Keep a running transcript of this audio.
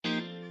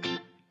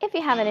If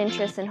you have an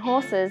interest in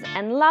horses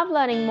and love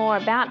learning more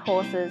about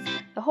horses,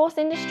 the horse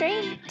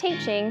industry,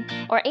 teaching,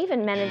 or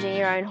even managing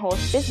your own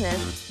horse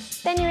business,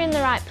 then you're in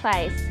the right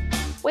place.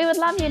 We would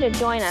love you to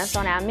join us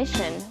on our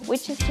mission,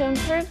 which is to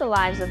improve the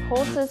lives of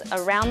horses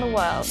around the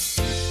world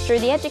through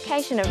the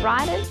education of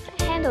riders,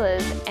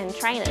 handlers, and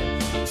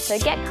trainers. So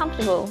get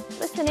comfortable,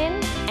 listen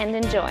in, and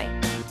enjoy.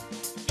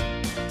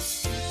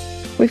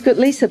 We've got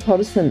Lisa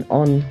Podosin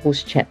on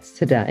Horse Chats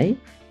today,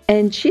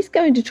 and she's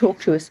going to talk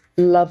to us,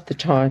 love the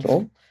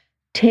title,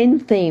 10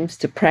 Themes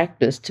to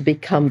Practice to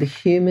Become the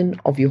Human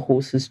of Your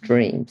Horse's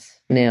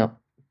Dreams. Now,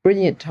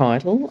 brilliant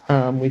title.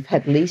 We've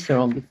had Lisa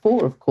on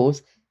before, of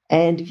course,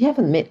 and if you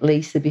haven't met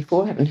Lisa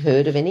before, haven't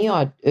heard of any,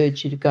 I'd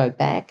urge you to go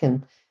back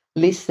and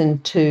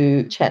listen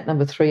to chat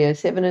number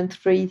 307 and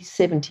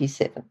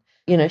 377.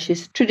 You know,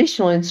 she's a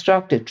traditional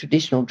instructor,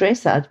 traditional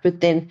dressage,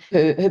 but then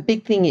her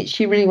big thing is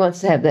she really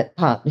wants to have that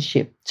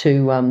partnership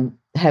to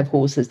have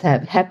horses to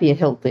have happier,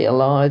 healthier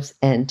lives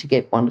and to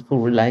get wonderful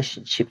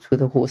relationships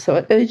with a horse. So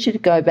I urge you to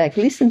go back,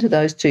 listen to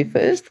those two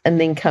first, and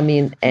then come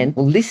in and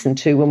listen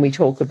to when we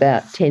talk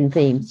about 10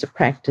 themes to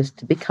practice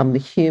to become the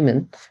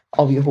human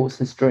of your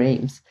horse's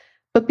dreams.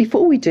 But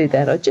before we do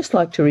that, I'd just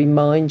like to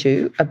remind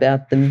you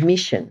about the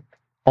mission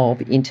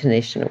of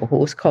International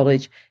Horse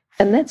College,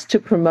 and that's to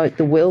promote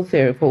the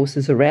welfare of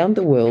horses around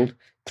the world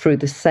through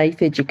the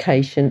safe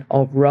education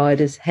of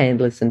riders,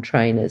 handlers and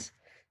trainers.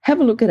 Have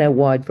a look at our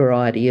wide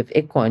variety of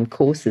equine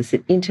courses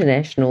at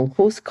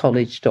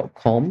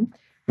internationalhorsecollege.com,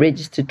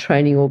 registered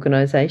training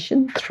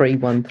organisation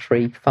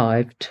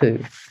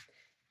 31352.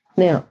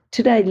 Now,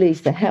 today,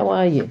 Lisa, how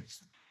are you?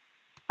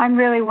 I'm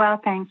really well,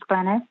 thanks,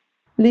 Glenys.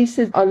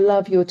 Lisa, I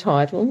love your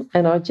title,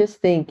 and I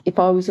just think if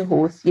I was a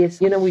horse,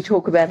 yes, you know, we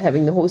talk about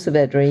having the horse of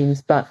our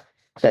dreams, but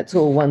that's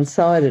all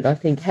one-sided. I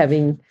think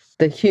having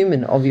the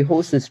human of your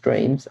horse's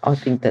dreams, I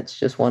think that's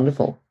just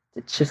wonderful.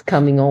 It's just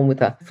coming on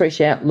with a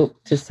fresh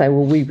outlook to say,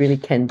 well, we really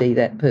can be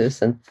that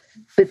person.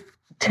 But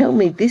tell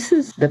me, this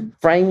is the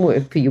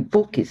framework for your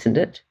book, isn't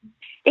it?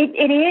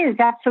 It is,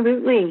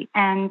 absolutely.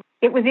 And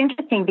it was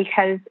interesting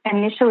because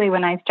initially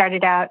when I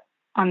started out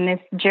on this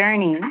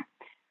journey,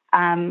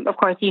 of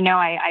course, you know,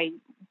 I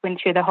went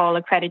through the whole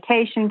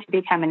accreditation to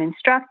become an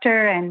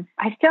instructor, and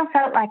I still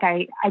felt like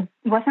I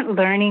wasn't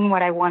learning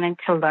what I wanted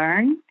to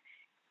learn.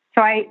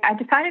 So I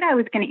decided I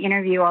was going to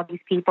interview all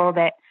these people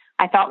that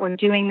I thought were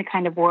doing the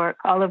kind of work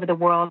all over the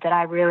world that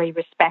I really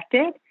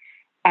respected.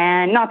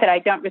 And not that I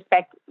don't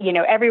respect, you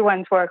know,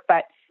 everyone's work,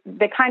 but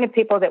the kind of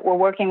people that were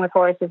working with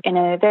horses in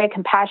a very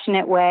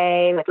compassionate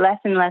way with less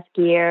and less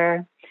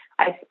gear.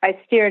 I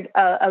steered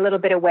a little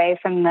bit away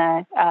from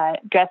the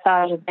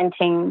dressage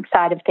eventing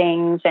side of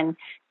things and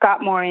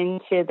got more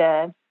into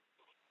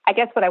I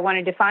guess what I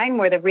wanted to find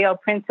were the real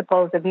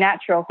principles of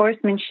natural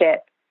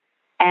horsemanship.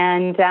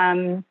 And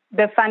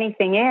the funny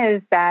thing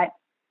is that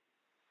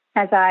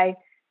as I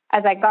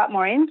got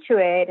more into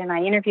it and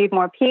I interviewed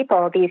more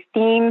people, these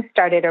themes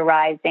started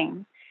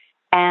arising.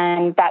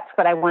 And that's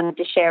what I wanted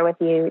to share with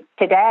you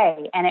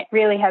today. And it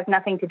really has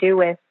nothing to do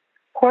with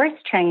horse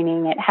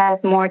training. It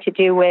has more to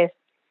do with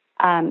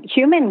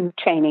human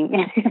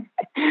training.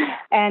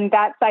 And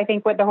that's, I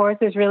think, what the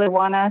horses really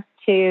want us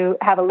to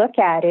have a look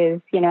at is,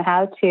 you know,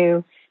 how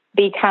to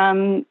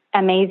become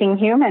amazing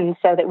humans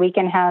so that we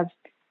can have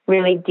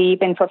really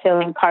deep and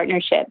fulfilling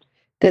partnerships.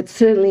 That's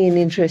certainly an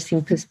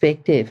interesting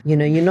perspective. You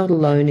know, you're not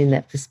alone in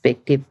that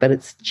perspective, but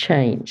it's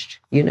changed.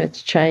 You know,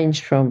 it's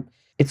changed from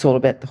it's all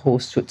about the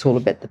horse to it's all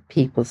about the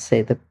people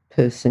say the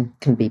person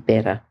can be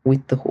better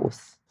with the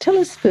horse. Tell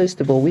us, first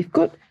of all, we've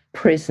got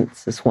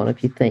presence as one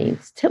of your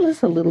themes. Tell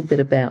us a little bit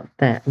about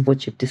that and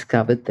what you've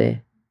discovered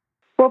there.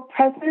 Well,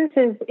 presence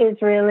is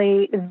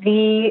really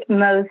the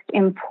most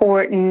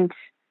important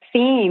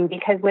theme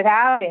because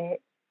without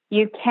it,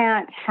 you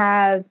can't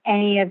have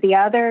any of the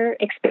other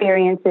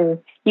experiences.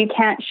 You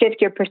can't shift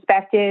your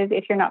perspective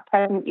if you're not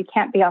present. You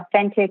can't be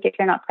authentic if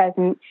you're not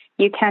present.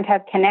 You can't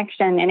have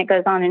connection, and it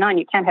goes on and on.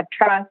 You can't have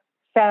trust.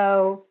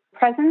 So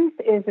presence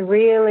is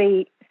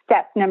really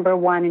step number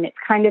one, and it's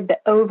kind of the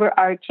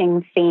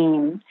overarching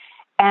theme.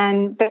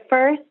 And the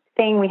first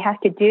thing we have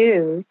to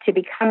do to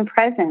become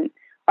present,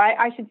 or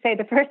I should say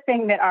the first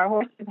thing that our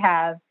horses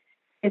have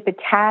is the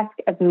task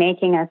of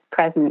making us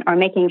present or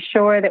making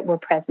sure that we're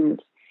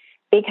present.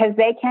 Because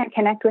they can't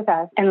connect with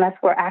us unless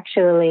we're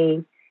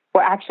actually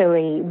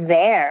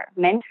there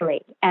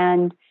mentally.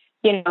 And,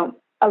 you know,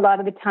 a lot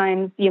of the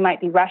times you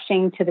might be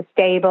rushing to the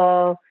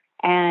stable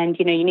and,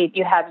 you know,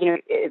 you have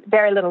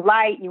very little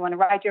light and you want to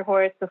ride your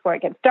horse before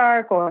it gets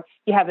dark, or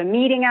you have a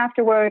meeting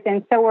afterwards.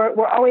 And so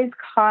we're always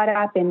caught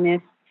up in this,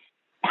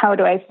 how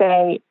do I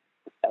say,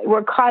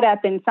 we're caught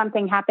up in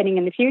something happening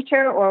in the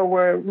future, or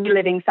we're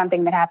reliving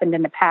something that happened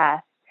in the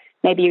past.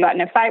 Maybe you got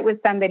in a fight with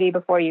somebody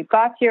before you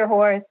got to your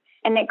horse.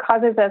 And it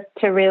causes us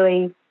to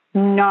really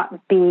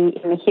not be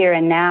in the here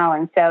and now.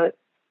 And so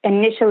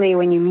initially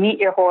when you meet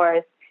your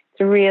horse,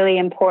 it's really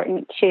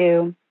important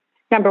to,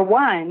 number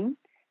one,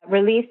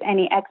 release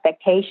any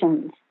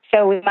expectations.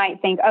 So we might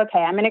think, okay,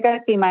 I'm going to go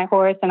see my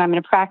horse and I'm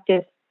going to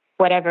practice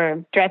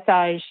whatever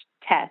dressage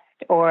test.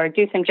 or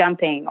do some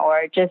jumping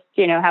or just,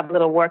 have a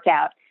little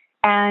workout.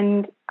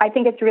 And I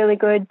think it's really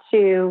good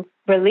to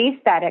release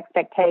that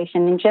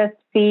expectation and just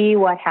see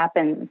what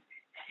happens,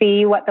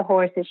 see what the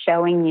horse is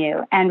showing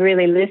you, and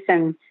really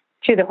listen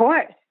to the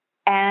horse.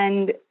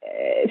 And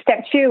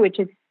step 2, which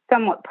is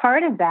somewhat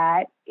part of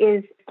that,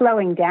 is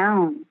slowing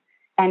down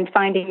and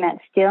finding that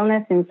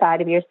stillness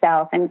inside of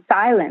yourself and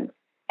silence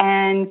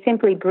and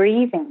simply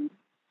breathing.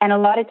 And a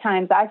lot of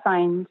times I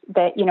find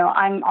that,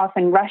 I'm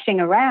often rushing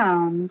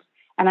around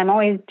and I'm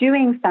always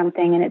doing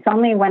something. And it's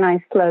only when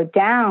I slow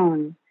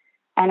down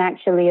and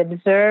actually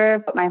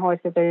observe what my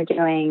horses are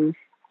doing,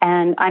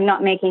 and I'm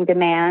not making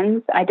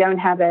demands. I don't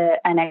have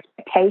an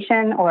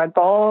expectation or a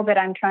goal that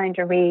I'm trying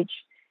to reach.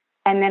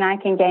 And then I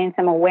can gain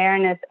some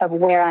awareness of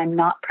where I'm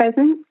not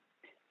present.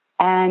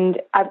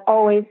 And I've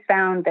always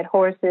found that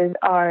horses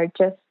are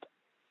just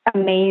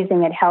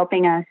amazing at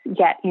helping us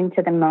get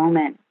into the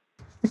moment.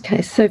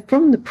 Okay, so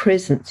from the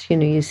presence,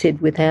 you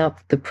said without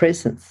the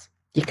presence,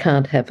 you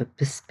can't have a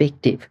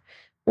perspective.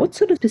 What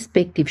sort of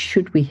perspective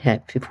should we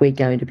have if we're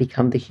going to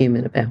become the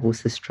human of our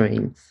horse's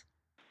dreams?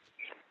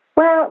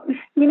 Well,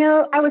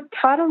 I was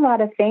taught a lot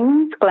of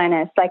things,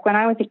 Glennis. Like when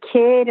I was a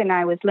kid and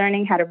I was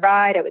learning how to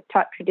ride, I was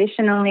taught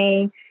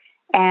traditionally.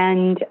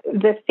 And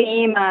the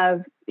theme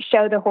of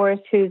show the horse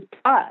who's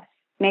boss,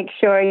 make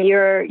sure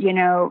you're,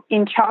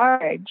 in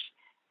charge,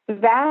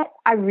 that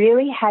I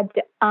really had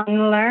to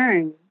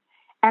unlearn.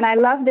 And I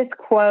love this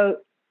quote.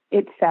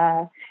 It's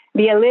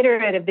the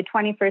illiterate of the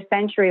 21st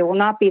century will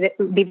not be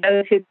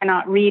those who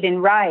cannot read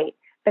and write,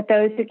 but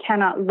those who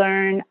cannot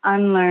learn,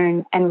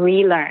 unlearn, and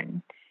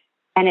relearn.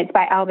 And it's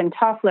by Alvin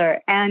Toffler.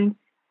 And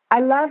I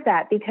love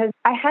that because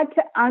I had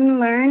to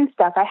unlearn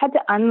stuff. I had to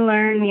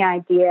unlearn the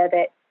idea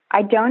that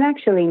I don't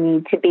actually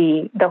need to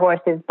be the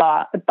horse's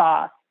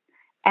boss.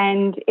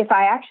 And if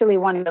I actually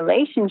want a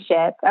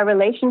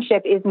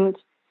relationship isn't,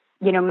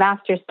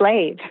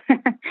 master-slave.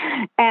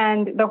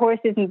 And the horse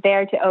isn't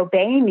there to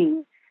obey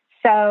me.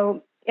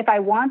 So if I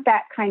want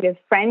that kind of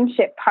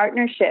friendship,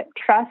 partnership,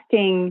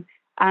 trusting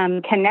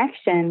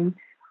connection,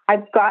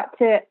 I've got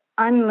to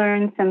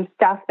unlearn some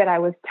stuff that I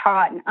was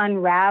taught and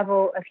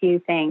unravel a few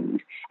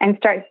things and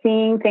start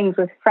seeing things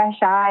with fresh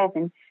eyes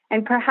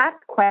and perhaps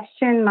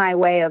question my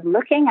way of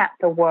looking at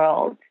the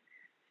world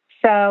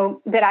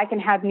so that I can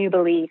have new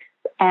beliefs.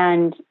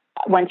 And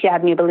once you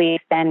have new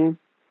beliefs, then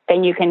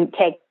you can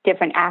take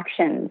different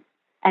actions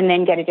and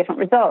then get a different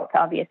result,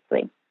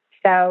 obviously.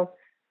 So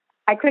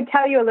I could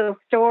tell you a little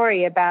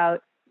story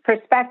about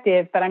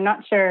perspective, but I'm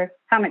not sure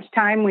how much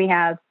time we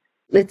have.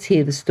 Let's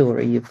hear the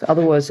story.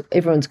 Otherwise,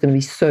 everyone's going to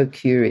be so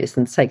curious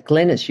and say,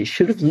 Glennis, you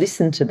should have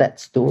listened to that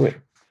story.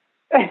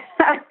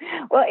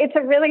 Well, it's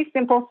a really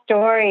simple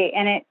story,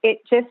 and it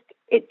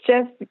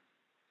just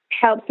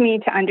helps me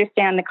to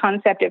understand the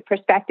concept of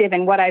perspective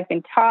and what I've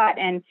been taught.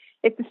 And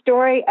it's the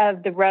story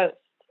of the roast.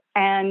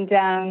 And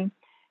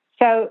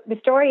so the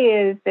story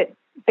is that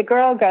the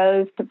girl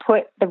goes to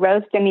put the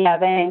roast in the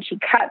oven, and she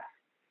cuts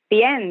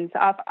the ends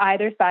off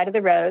either side of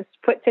the roast,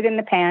 puts it in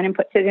the pan, and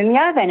puts it in the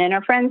oven. And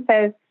her friend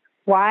says,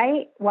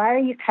 why are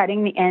you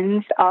cutting the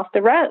ends off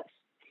the roast?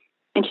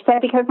 And she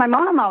said, because my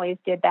mom always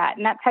did that,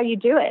 and that's how you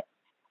do it.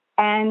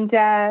 And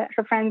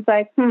her friend's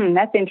like,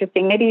 that's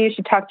interesting. Maybe you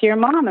should talk to your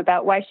mom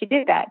about why she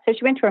did that. So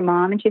she went to her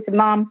mom, and she said,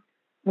 Mom,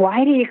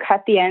 why do you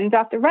cut the ends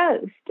off the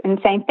roast? And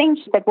same thing.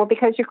 She said, well,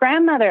 because your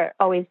grandmother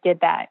always did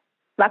that.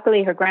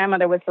 Luckily, her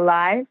grandmother was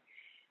alive.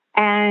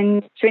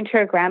 And she went to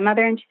her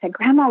grandmother, and she said,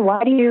 Grandma,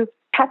 why do you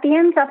cut the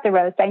ends off the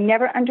roast? I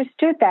never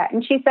understood that.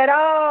 And she said,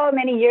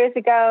 many years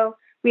ago,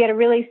 we had a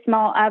really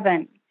small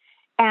oven,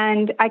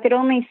 and I could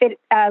only fit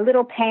a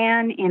little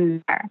pan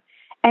in there.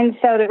 And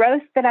so the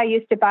roast that I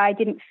used to buy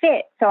didn't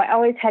fit, so I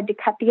always had to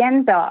cut the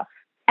ends off.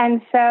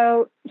 And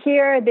so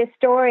here, this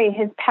story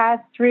has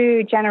passed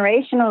through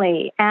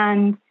generationally,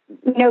 and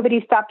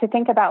nobody stopped to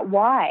think about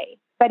why,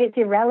 but it's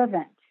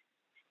irrelevant.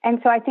 And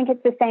so I think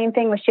it's the same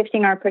thing with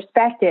shifting our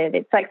perspective.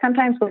 It's like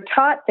sometimes we're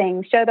taught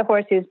things, show the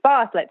horse who's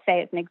boss, let's say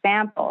it's an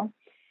example.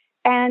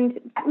 And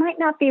that might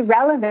not be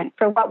relevant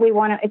for what we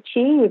want to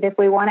achieve if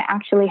we want to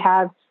actually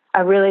have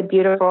a really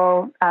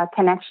beautiful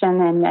connection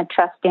and a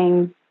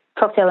trusting,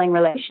 fulfilling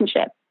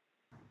relationship.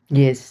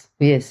 Yes,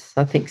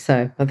 I think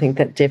so. I think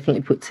that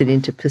definitely puts it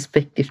into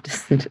perspective,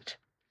 doesn't it?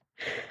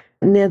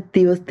 Now,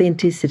 the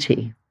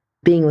authenticity,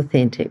 being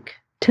authentic.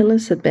 Tell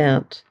us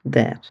about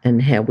that and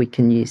how we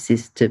can use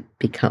this to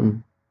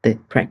become the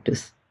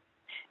practice.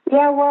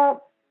 Yeah,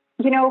 well,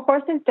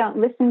 horses don't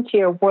listen to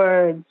your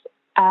words.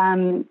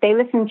 They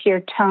listen to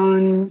your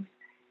tone.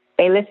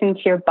 They listen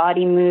to your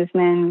body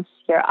movements,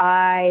 your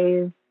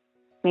eyes,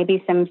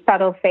 maybe some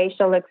subtle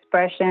facial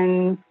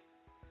expressions.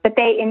 But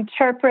they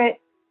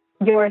interpret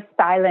your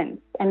silence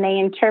and they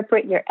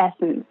interpret your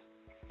essence.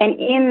 And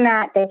in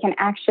that, they can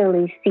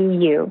actually see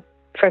you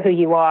for who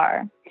you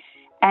are.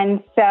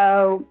 And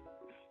so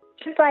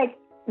just like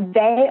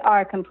they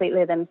are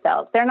completely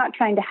themselves. They're not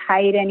trying to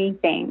hide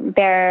anything.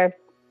 They're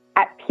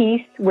at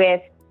peace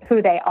with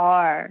who they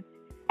are.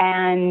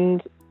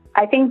 And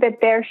I think that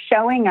they're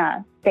showing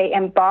us, they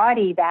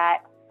embody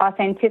that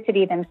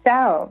authenticity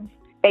themselves.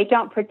 They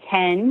don't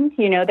pretend,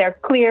 they're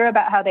clear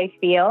about how they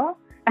feel.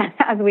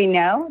 As we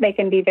know, they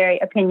can be very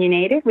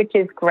opinionated, which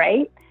is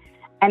great,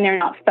 and they're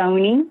not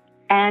phony.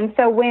 And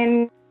so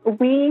when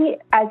we,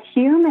 as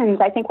humans,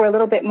 I think we're a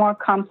little bit more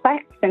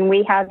complex and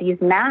we have these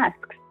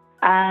masks.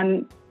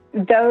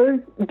 Those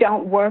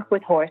don't work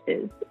with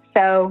horses.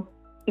 So,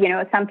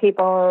 some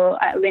people,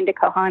 Linda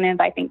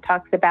Kohanev, I think,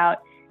 talks about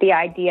the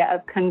idea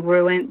of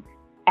congruence,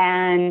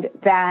 and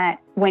that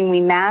when we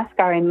mask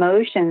our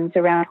emotions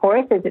around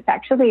horses, it's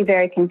actually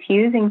very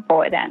confusing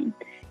for them.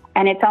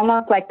 And it's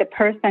almost like the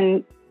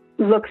person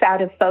looks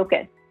out of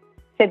focus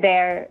to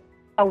their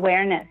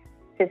awareness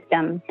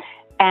system.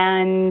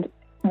 And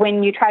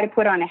when you try to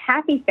put on a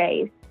happy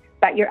face,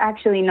 but you're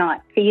actually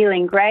not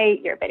feeling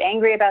great, you're a bit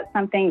angry about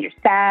something, you're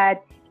sad,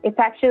 it's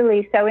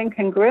actually so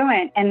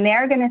incongruent, and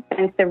they're going to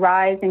sense the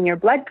rise in your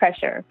blood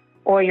pressure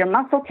or your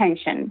muscle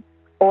tension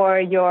or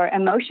your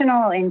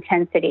emotional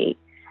intensity.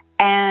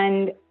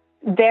 And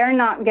they're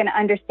not going to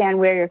understand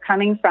where you're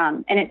coming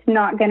from. And it's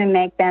not going to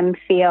make them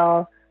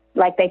feel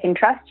like they can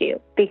trust you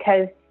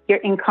because you're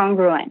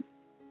incongruent.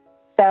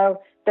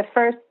 So the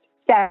first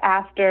step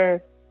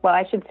after,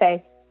 I should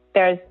say,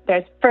 there's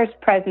first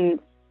presence,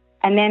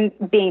 and then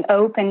being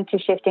open to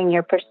shifting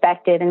your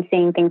perspective and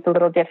seeing things a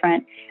little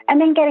different, and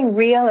then getting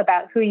real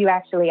about who you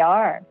actually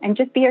are and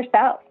just be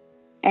yourself.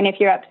 And if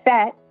you're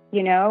upset,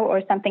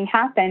 or something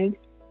happened,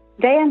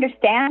 they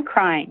understand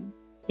crying.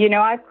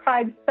 I've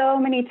cried so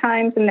many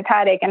times in the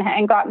paddock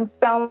and gotten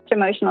so much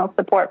emotional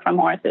support from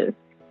horses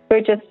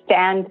who just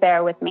stand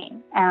there with me.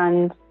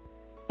 And,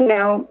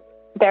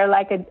 they're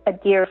like a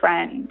dear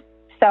friend.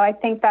 So I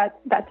think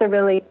that's a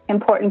really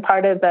important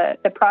part of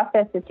the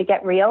process, is to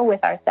get real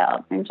with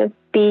ourselves and just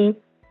be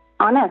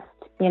honest,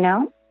 Yeah.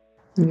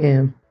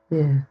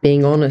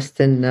 Being honest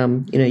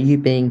and, you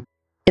being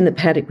in the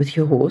paddock with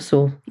your horse,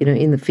 or,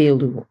 in the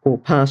field or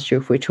pasture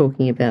if we're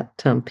talking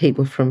about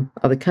people from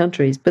other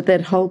countries. But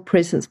that whole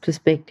presence,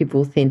 perspective,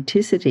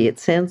 authenticity, it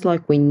sounds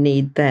like we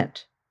need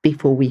that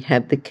before we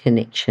have the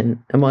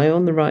connection. Am I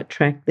on the right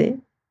track there?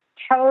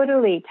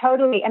 Totally.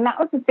 And that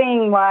was the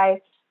thing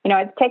why,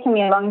 it's taken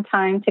me a long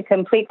time to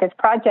complete this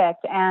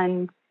project.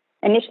 And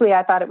initially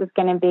I thought it was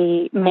going to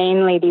be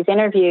mainly these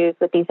interviews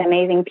with these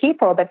amazing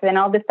people, but then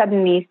all of a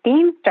sudden these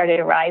themes started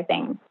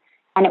arising.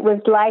 And it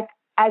was like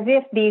as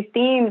if these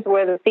themes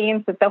were the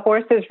themes that the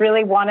horses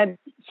really wanted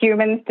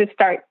humans to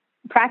start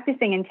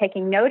practicing and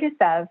taking notice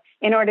of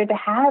in order to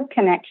have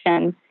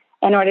connection,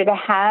 in order to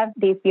have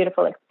these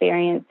beautiful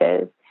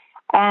experiences.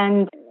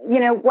 And,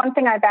 one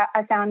thing I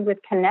found with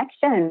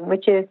connection,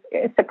 which is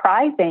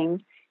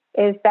surprising,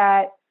 is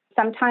that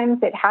sometimes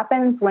it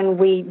happens when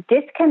we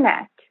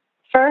disconnect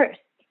first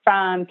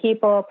from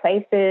people,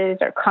 places,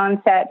 or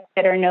concepts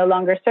that are no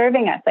longer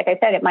serving us. Like I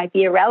said, it might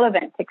be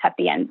irrelevant to cut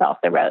the ends off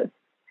the road.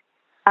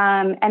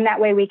 And that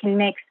way we can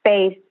make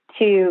space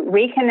to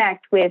reconnect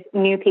with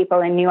new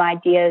people and new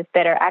ideas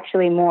that are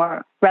actually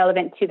more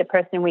relevant to the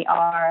person we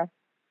are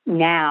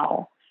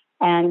now.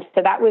 And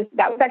so that was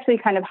actually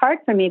kind of hard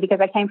for me because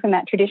I came from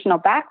that traditional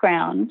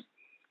background.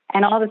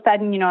 And all of a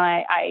sudden,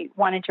 I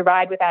wanted to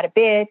ride without a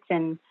bit,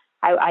 and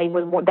I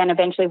would then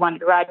eventually wanted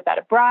to ride without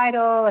a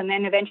bridle, and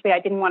then eventually I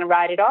didn't want to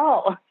ride at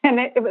all. And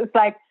it was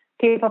like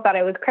people thought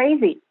I was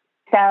crazy.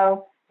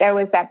 So there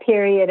was that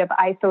period of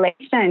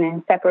isolation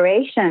and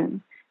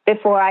separation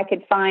before I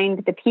could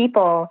find the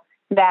people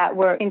that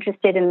were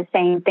interested in the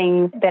same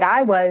things that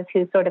I was,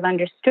 who sort of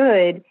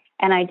understood,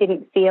 and I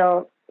didn't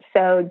feel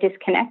so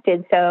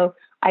disconnected. So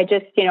I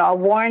just, I'll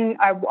warn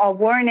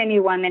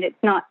anyone that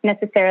it's not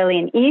necessarily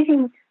an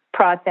easy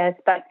process,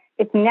 but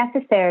it's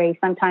necessary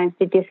sometimes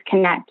to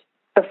disconnect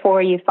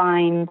before you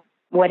find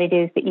what it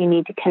is that you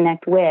need to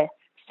connect with.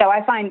 So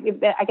I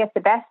guess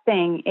the best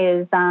thing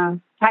is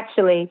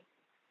actually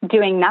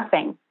doing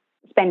nothing,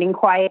 spending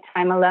quiet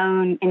time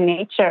alone in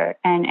nature.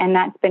 And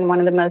that's been one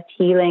of the most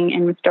healing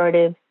and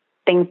restorative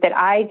things that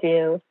I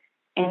do.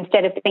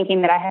 Instead of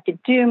thinking that I have to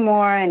do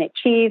more and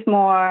achieve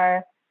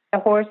more, the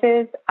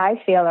horses,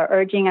 I feel, are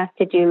urging us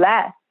to do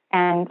less.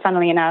 And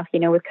funnily enough,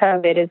 with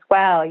COVID as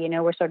well,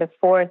 we're sort of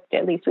forced,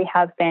 at least we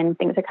have been,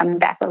 things are coming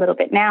back a little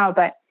bit now,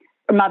 but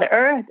Mother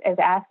Earth is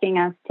asking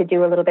us to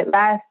do a little bit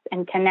less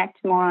and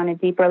connect more on a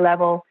deeper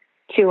level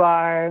to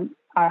our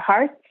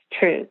heart's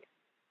truth.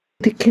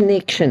 The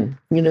connection,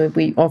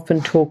 we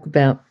often talk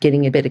about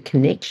getting a better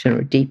connection or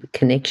a deeper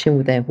connection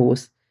with our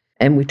horse,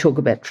 and we talk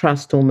about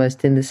trust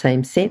almost in the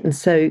same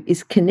sentence. So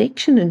is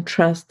connection and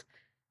trust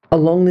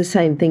along the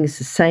same thing, as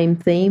the same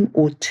theme,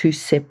 or two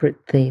separate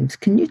themes?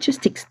 Can you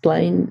just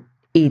explain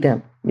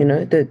either,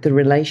 the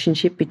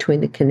relationship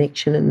between the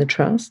connection and the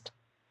trust?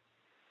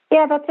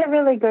 Yeah, that's a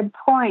really good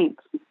point.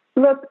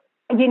 Look,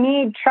 you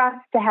need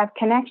trust to have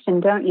connection,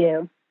 don't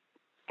you?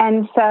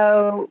 And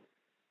so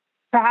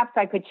perhaps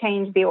I could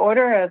change the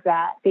order of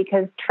that,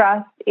 because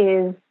trust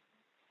is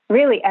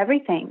really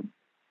everything.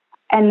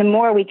 And the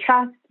more we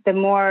trust, the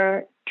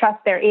more trust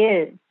there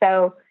is.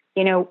 So,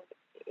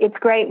 it's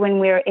great when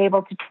we're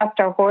able to trust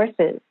our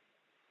horses.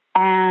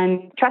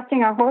 And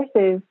trusting our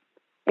horses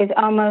is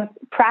almost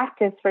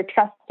practice for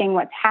trusting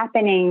what's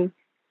happening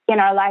in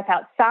our life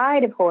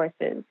outside of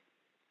horses.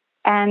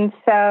 And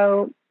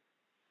so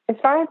as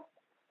far as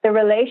the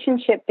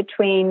relationship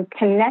between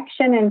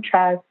connection and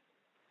trust,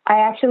 I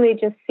actually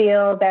just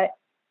feel that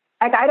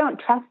I don't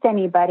trust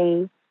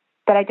anybody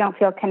that I don't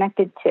feel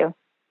connected to,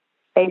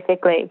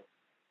 basically.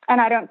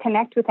 And I don't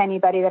connect with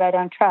anybody that I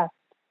don't trust.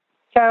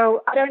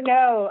 So I don't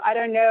know.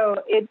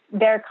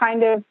 They're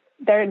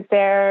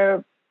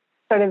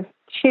sort of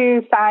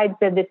two sides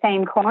of the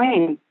same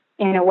coin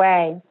in a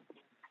way.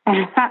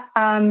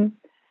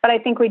 But I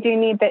think we do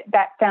need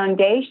that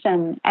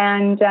foundation.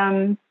 And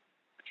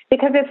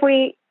because if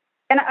we,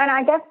 and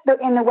I guess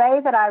in the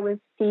way that I was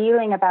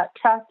feeling about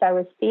trust, I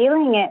was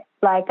feeling it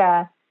like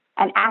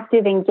an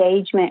active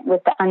engagement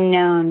with the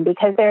unknown,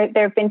 because there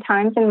have been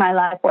times in my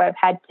life where I've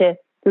had to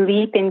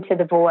leap into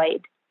the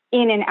void,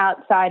 in and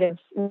outside of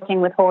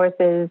working with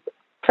horses.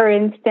 For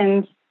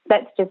instance,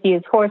 let's just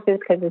use horses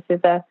because this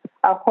is a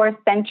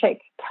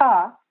horse-centric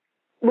talk.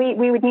 We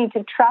would need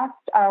to trust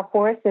our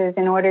horses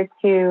in order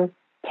to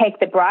take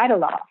the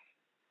bridle off.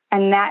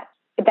 And that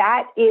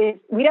is,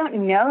 we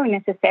don't know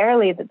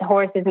necessarily that the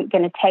horse isn't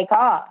going to take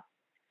off,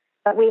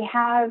 but we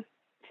have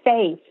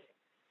faith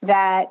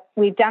that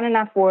we've done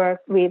enough work,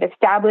 we've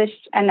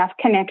established enough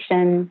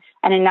connection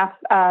and enough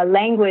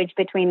language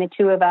between the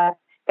two of us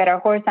that our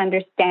horse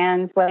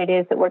understands what it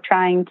is that we're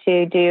trying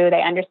to do.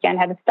 They understand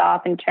how to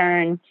stop and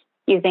turn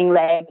using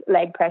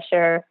leg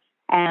pressure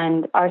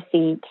and our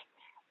seat.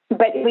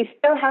 But we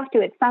still have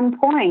to, at some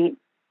point,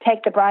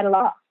 take the bridle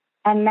off.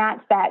 And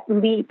that's that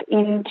leap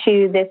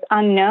into this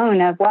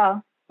unknown of,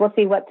 well, we'll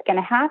see what's going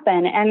to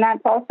happen. And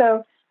that's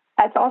also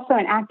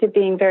an act of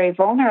being very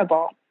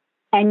vulnerable,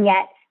 and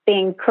yet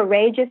being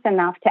courageous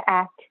enough to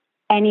act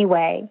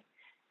anyway.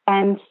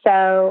 And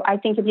so I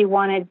think if you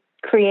want to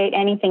create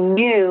anything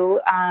new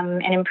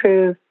and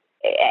improve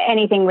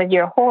anything with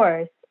your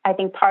horse, I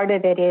think part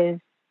of it is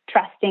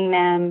trusting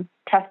them,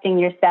 trusting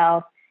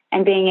yourself,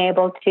 and being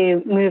able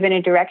to move in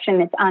a direction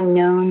that's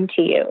unknown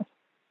to you.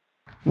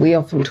 We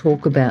often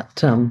talk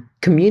about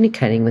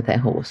communicating with our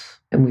horse,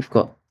 and we've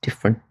got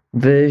different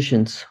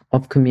versions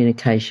of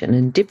communication,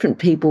 and different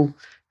people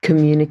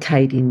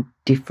communicate in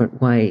different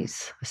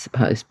ways, I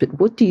suppose. But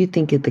what do you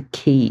think are the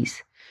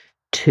keys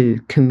to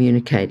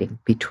communicating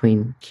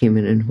between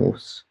human and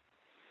horse?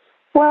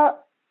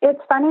 Well,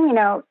 it's funny,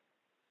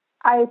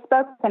 I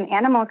spoke with an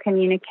animal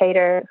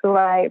communicator who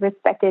I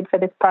respected for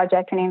this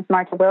project. Her name's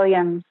Marta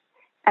Williams.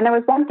 And there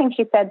was one thing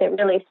she said that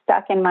really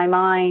stuck in my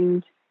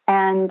mind.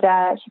 And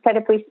she said,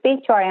 if we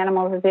speak to our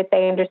animals as if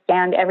they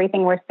understand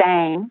everything we're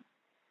saying,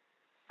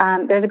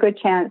 there's a good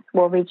chance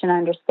we'll reach an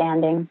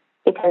understanding,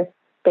 because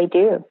they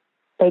do.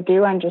 They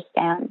do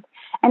understand.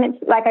 And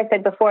it's like I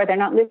said before, they're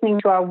not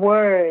listening to our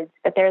words,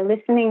 but they're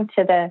listening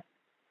to the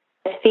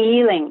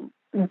feeling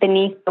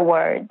beneath the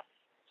words.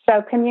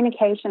 So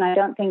communication, I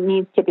don't think,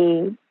 needs to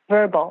be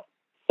verbal.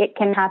 It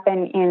can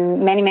happen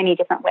in many, many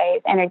different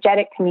ways.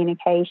 Energetic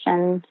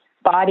communication,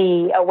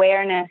 body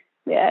awareness,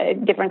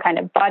 different kind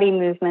of body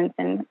movements,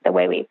 and the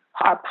way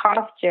our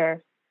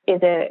posture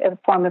is a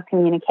form of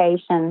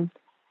communication.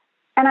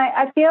 And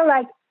I feel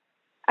like,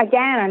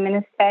 again, I'm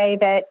going to say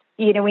that,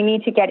 we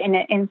need to get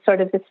in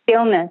sort of the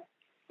stillness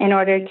in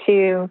order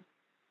to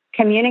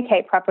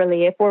communicate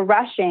properly. If we're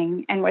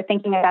rushing and we're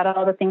thinking about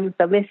all the things,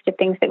 the list of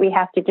things that we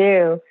have to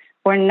do,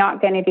 we're not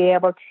going to be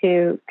able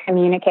to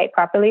communicate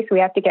properly. So we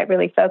have to get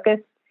really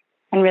focused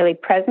and really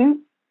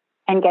present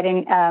and get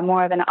in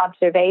more of an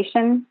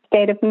observation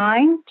state of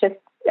mind, just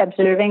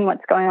observing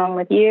what's going on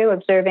with you,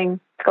 observing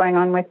what's going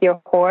on with your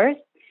horse.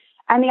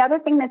 And the other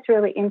thing that's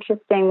really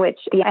interesting, which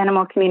the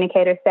animal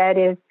communicator said,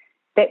 is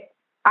that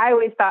I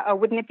always thought,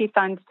 wouldn't it be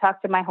fun to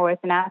talk to my horse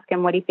and ask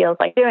him what he feels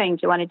like doing?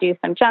 Do you want to do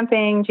some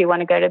jumping? Do you want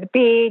to go to the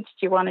beach?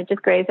 Do you want to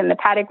just graze in the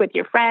paddock with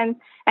your friends?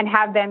 And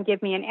have them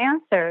give me an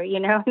answer,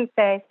 and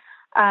say,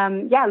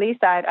 yeah,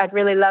 Lisa, I'd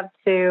really love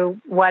to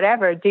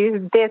whatever,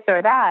 do this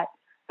or that.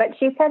 But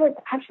she said it's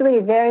actually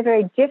very,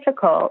 very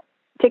difficult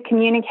to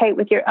communicate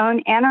with your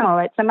own animal.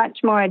 It's a much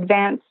more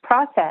advanced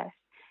process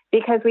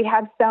because we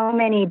have so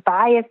many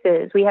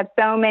biases. We have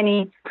so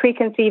many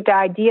preconceived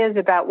ideas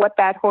about what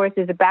that horse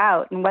is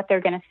about and what they're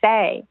going to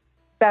say.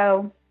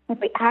 So if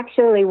we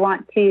actually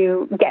want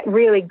to get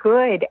really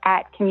good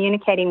at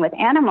communicating with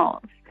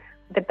animals,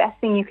 the best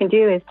thing you can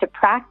do is to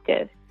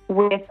practice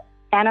with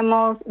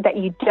animals that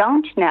you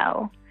don't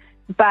know,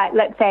 but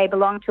let's say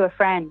belong to a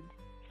friend.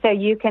 So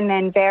you can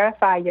then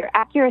verify your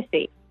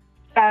accuracy.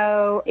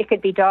 So it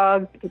could be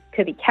dogs, it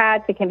could be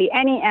cats, it can be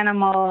any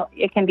animal.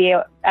 It can be,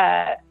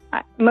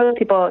 most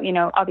people,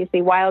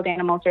 obviously wild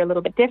animals are a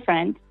little bit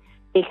different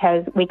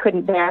because we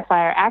couldn't verify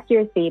our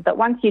accuracy. But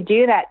once you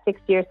do that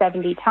 60 or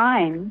 70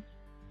 times,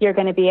 you're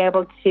going to be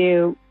able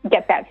to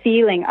get that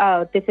feeling,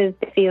 this is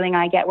the feeling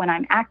I get when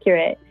I'm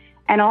accurate.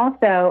 And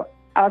also,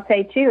 I'll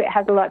say too, it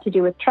has a lot to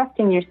do with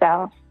trusting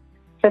yourself.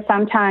 So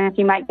sometimes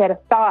you might get a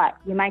thought.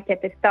 You might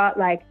get this thought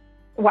like,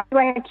 why do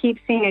I keep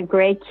seeing a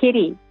gray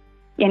kitty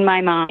in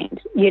my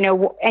mind?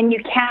 And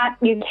you can't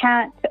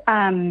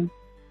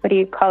what do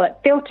you call it,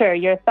 filter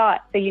your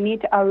thoughts. So you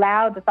need to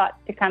allow the thoughts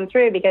to come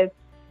through, because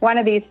one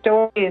of these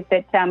stories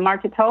that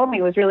Marta told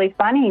me was really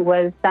funny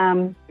was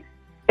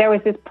there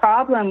was this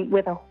problem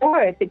with a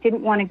horse that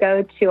didn't want to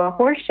go to a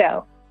horse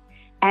show.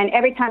 And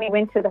every time he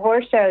went to the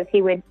horse shows,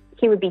 he would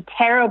be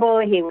terrible.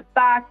 He would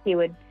balk. He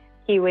would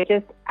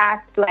just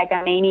act like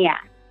a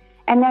maniac.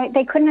 And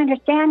they couldn't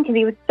understand, because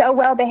he was so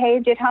well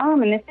behaved at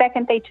home. And the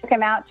second they took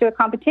him out to a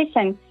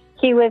competition,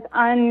 he was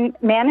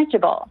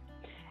unmanageable.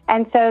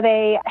 And so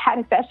they had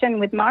a session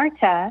with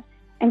Marta,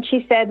 and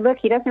she said, look,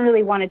 he doesn't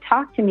really want to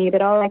talk to me,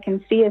 but all I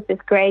can see is this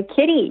gray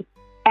kitty.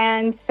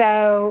 And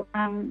so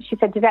she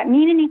said, does that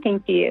mean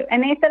anything to you?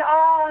 And they said,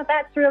 oh,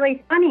 that's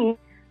really funny.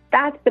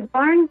 That's the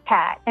barn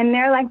cat. And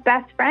they're like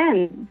best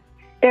friends.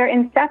 They're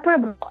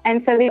inseparable.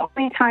 And so the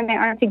only time they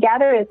aren't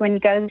together is when he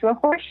goes to a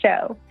horse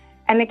show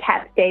and the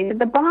cat stays at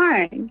the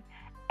barn.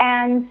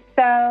 And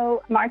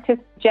so Marta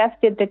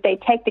suggested that they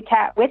take the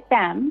cat with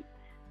them.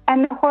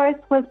 And the horse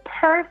was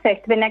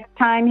perfect the next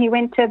time he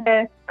went to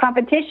the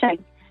competition.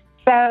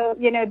 So,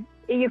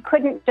 you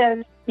couldn't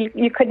say,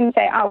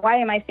 oh, why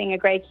am I seeing a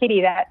gray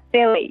kitty? That's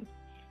silly.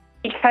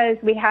 Because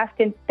we have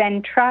to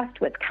then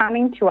trust what's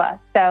coming to us.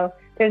 So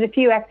there's a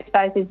few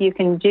exercises you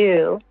can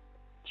do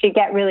to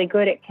get really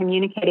good at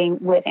communicating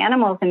with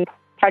animals. And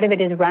part of it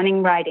is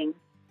running writing.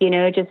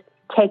 Just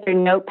take your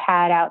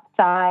notepad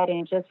outside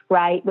and just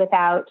write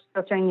without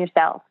filtering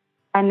yourself,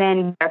 and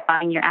then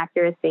verifying your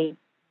accuracy.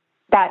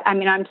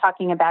 I'm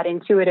talking about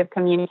intuitive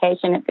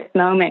communication at this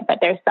moment, but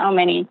there's so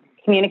many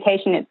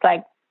communication. It's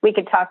like we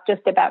could talk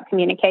just about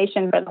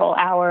communication for the whole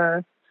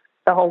hour,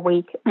 the whole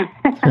week.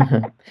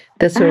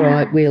 That's all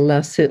right.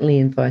 We'll certainly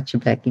invite you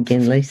back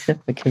again, Lisa.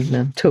 We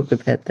can talk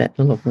about that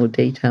in a lot more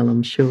detail,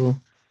 I'm sure.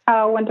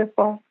 Oh,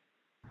 wonderful.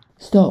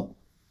 Stop.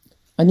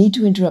 I need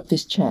to interrupt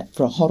this chat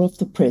for a hot off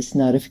the press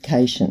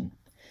notification.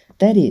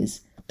 That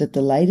is, that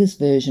the latest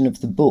version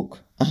of the book,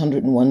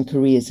 101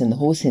 Careers in the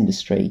Horse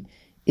Industry,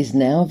 is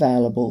now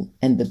available,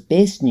 and the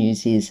best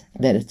news is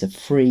that it's a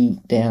free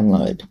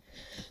download.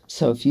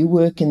 So if you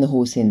work in the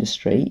horse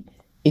industry,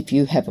 if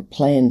you have a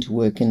plan to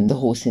work in the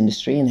horse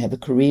industry and have a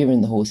career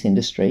in the horse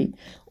industry,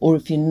 or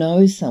if you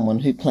know someone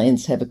who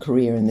plans to have a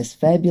career in this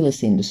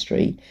fabulous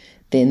industry,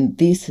 then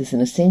this is an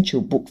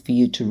essential book for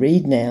you to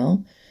read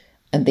now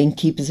and then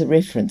keep as a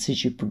reference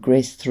as you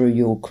progress through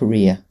your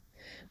career.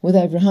 With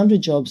over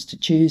 100 jobs to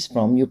choose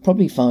from, you'll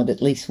probably find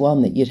at least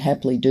one that you'd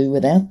happily do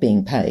without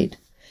being paid.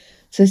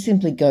 So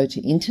simply go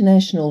to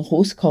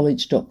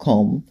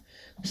internationalhorsecollege.com,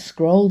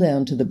 scroll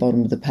down to the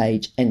bottom of the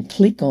page and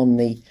click on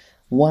the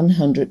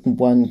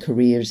 101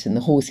 Careers in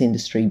the Horse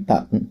Industry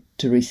button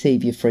to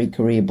receive your free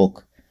career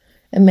book.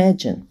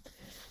 Imagine,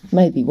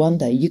 maybe one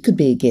day you could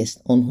be a guest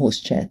on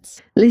Horse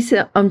Chats.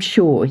 Lisa, I'm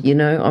sure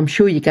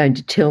you're going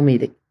to tell me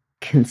that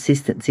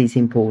consistency is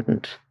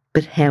important.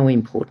 But how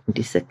important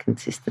is that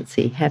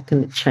consistency? How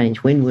can it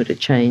change? When would it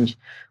change?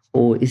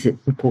 Or is it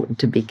important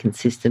to be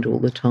consistent all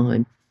the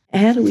time?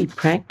 How do we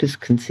practice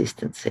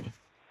consistency?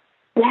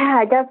 Yeah,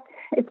 I guess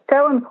it's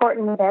so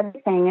important with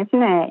everything,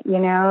 isn't it?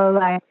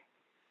 Like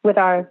with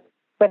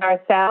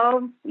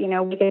ourselves,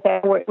 we could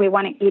say we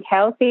want to eat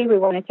healthy, we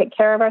want to take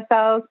care of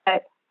ourselves,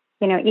 but,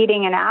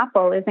 eating an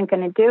apple isn't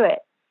going to do it.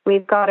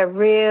 We've got to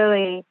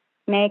really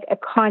make a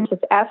conscious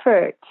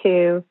effort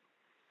to,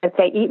 let's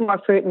say, eat more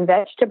fruit and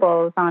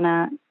vegetables on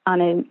a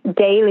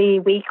daily,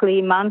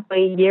 weekly,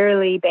 monthly,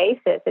 yearly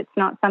basis. It's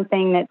not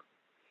something that's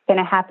going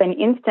to happen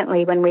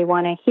instantly when we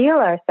want to heal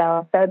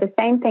ourselves. So the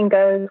same thing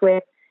goes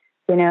with,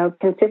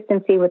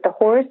 consistency with the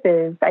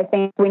horses. I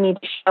think we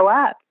need to show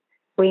up.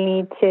 We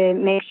need to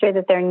make sure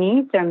that their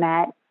needs are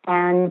met.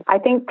 And I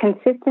think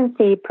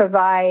consistency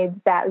provides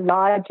that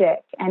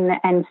logic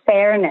and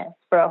fairness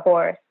for a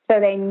horse, so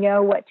they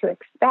know what to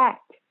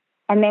expect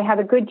and they have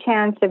a good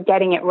chance of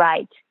getting it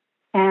right.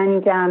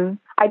 And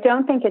I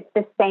don't think it's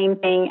the same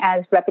thing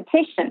as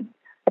repetition.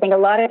 I think a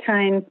lot of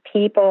times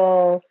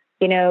people,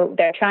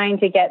 they're trying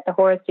to get the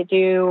horse to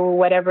do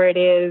whatever it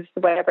is,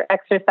 whatever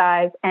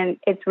exercise, and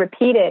it's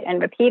repeated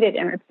and repeated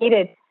and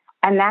repeated.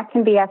 And that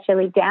can be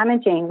actually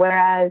damaging.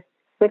 Whereas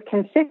with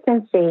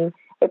consistency,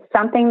 it's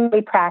something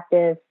we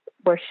practice.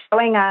 We're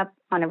showing up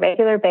on a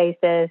regular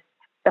basis.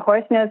 The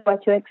horse knows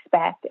what to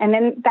expect. And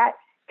then that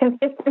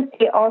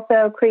consistency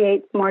also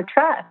creates more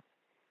trust.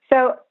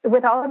 So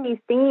with all of these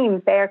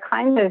themes, they are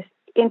kind of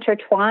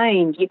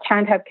intertwined. You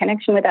can't have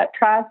connection without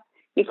trust.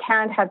 You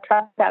can't have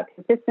trust without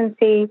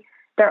consistency.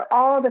 They're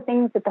all the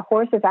things that the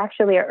horses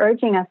actually are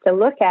urging us to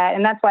look at.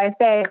 And that's why I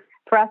say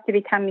for us to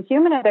become the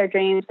human of their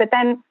dreams, but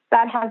then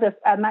that has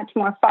a much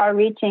more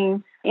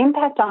far-reaching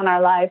impact on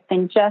our life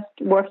than just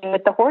working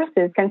with the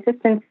horses.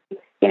 Consistency,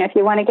 if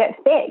you want to get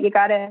fit, you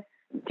got to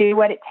do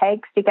what it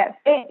takes to get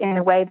fit in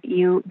the way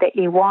that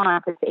you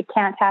want. It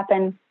can't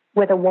happen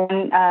with a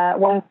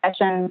one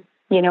session,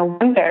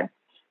 wonder.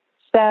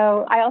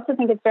 So I also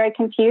think it's very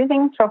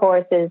confusing for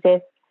horses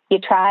if you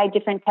try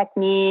different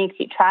techniques,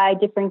 you try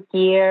different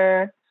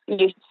gear,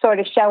 you sort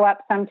of show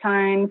up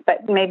sometimes,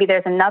 but maybe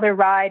there's another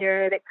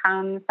rider that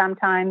comes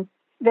sometimes.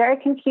 Very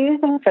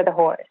confusing for the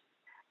horse.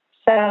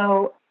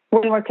 So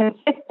when we're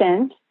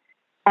consistent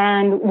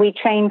and we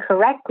train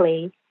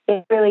correctly,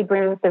 it really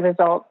brings the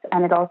results,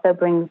 and it also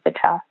brings the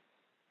trust.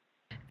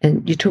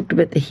 And you talked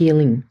about the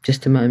healing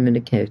just a moment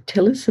ago.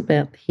 Tell us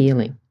about the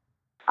healing.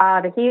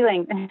 The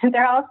healing.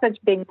 They're all such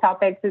big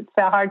topics. It's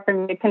hard for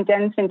me to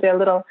condense into a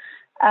little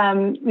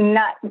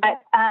nut.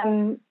 But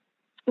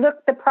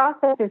look, the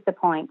process is the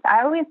point.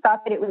 I always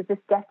thought that it was this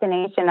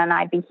destination and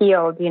I'd be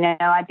healed.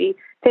 I'd be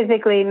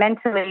physically,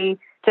 mentally,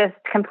 just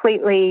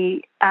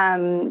completely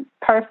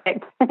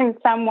perfect in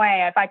some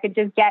way if I could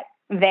just get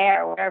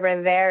there,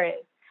 wherever there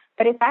is.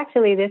 But it's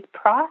actually this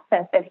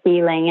process of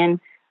healing.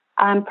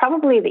 And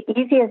probably the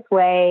easiest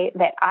way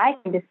that I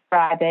can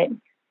describe it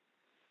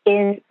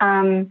is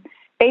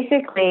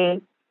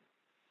basically,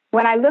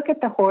 when I look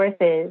at the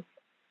horses,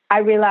 I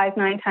realize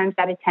 9 times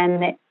out of 10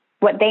 that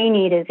what they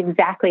need is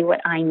exactly what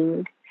I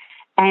need.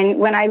 And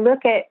when I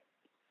look at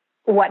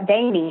what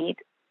they need,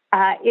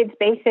 it's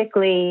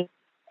basically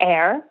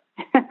air,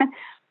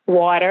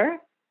 water,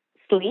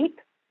 sleep,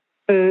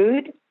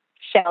 food,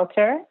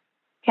 shelter,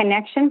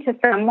 connection to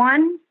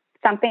someone,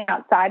 something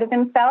outside of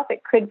themselves.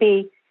 It could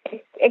be,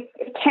 it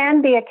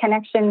can be a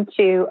connection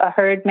to a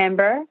herd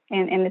member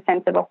in the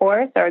sense of a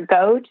horse or a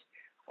goat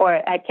or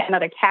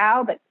another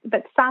cow,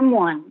 but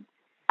someone,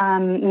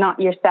 not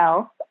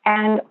yourself,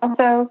 and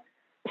also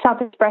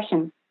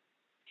self-expression.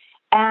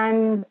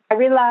 And I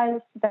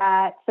realized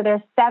that, so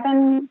there's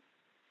 7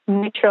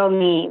 natural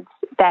needs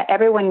that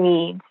everyone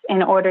needs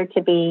in order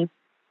to be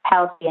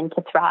healthy and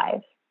to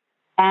thrive.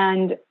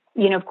 And,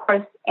 of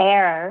course,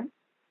 air,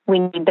 we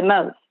need the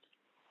most.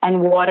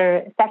 And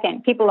water,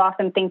 second. People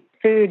often think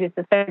food is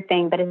the third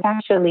thing, but it's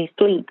actually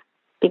sleep.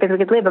 Because we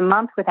could live a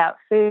month without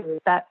food,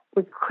 but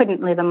we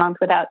couldn't live a month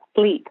without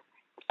sleep.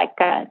 It's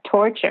like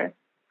torture.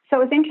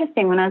 So it was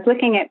interesting when I was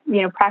looking at,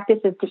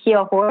 practices to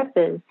heal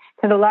horses,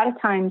 because a lot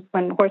of times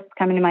when horses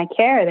come into my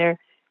care,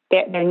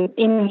 they're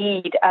in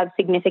need of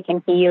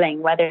significant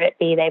healing, whether it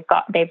be they've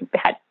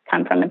had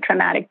come from a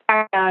traumatic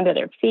background, or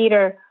their feet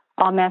are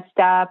all messed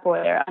up,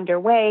 or they're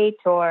underweight,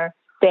 or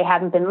they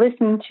haven't been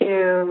listened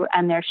to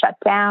and they're shut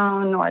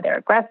down, or they're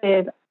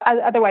aggressive.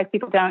 Otherwise,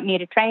 people don't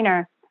need a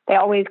trainer. They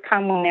always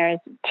come when there's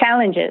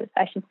challenges,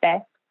 I should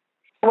say.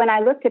 When I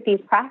looked at these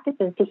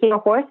practices to heal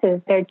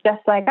horses, they're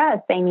just like us.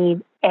 They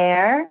need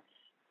air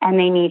and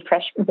they need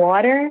fresh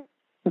water.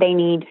 They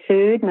need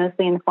food,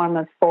 mostly in the form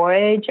of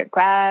forage or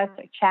grass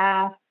or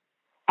chaff.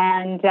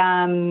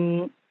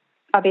 And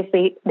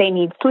obviously, they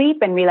need sleep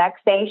and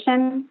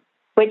relaxation,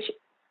 which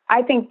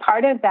I think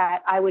part of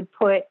that, I would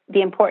put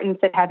the importance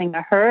of having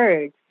a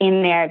herd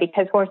in there,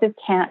 because horses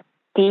can't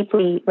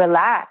deeply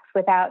relax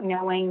without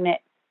knowing that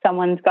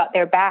someone's got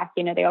their back.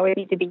 They always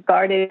need to be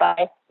guarded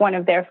by one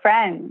of their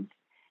friends.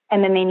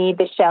 And then they need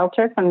the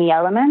shelter from the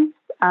elements.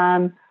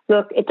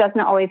 Look, it doesn't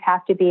always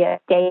have to be a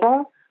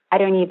stable. I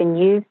don't even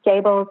use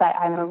stables.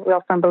 I'm a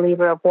real firm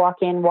believer of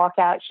walk-in,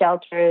 walk-out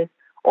shelters,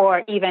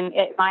 or even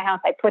at my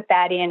house, I put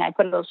that in. I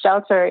put a little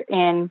shelter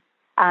in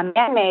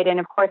man-made, and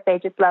of course, they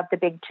just love the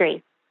big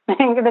tree.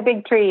 The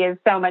big tree is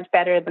so much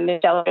better than the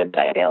shelter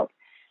that I built.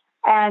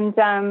 And,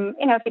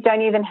 if you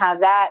don't even have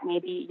that,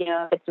 maybe,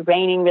 if it's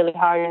raining really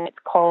hard and it's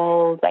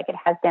cold, like it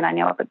has been, I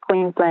know, up in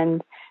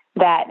Queensland,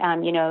 that,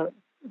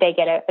 they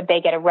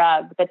get a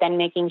rug, but then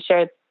making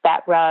sure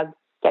that rug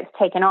gets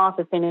taken off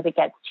as soon as it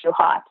gets too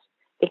hot,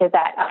 because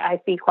that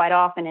I see quite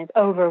often is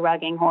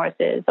over-rugging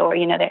horses, or,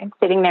 they're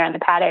sitting there in the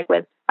paddock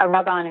with a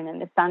rug on and then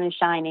the sun is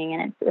shining,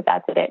 and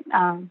that's a bit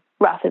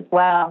rough as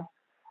well.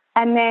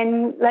 And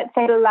then let's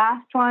say the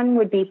last one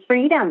would be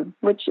freedom,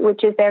 which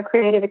is their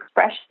creative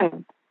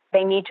expression.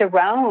 They need to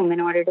roam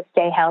in order to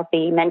stay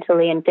healthy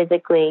mentally and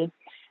physically.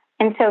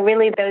 And so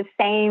really those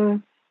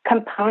same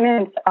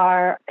components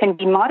can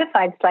be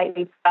modified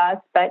slightly for us,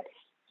 but,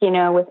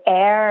 with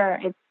air,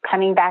 it's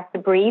coming back to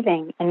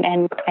breathing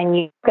and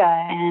yoga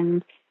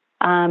and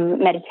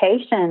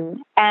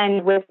meditation.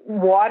 And with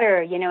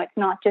water, it's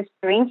not just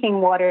drinking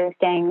water and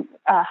staying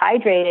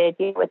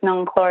hydrated with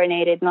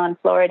non-chlorinated,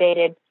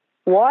 non-fluoridated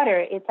water.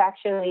 It's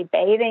actually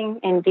bathing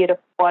in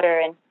beautiful water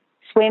and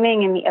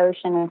swimming in the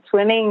ocean and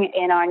swimming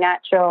in our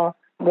natural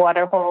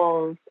water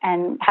holes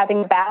and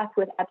having a bath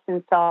with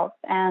Epsom salts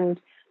and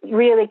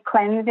really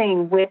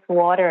cleansing with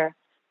water.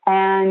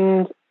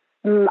 And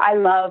I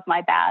love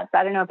my baths.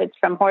 I don't know if it's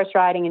from horse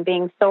riding and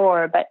being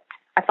sore, but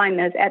I find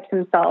those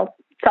Epsom salt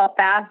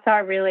baths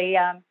are really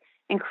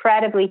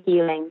incredibly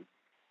healing.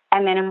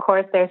 And then, of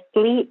course, there's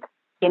sleep,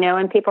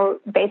 and people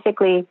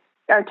basically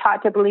are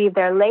taught to believe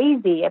they're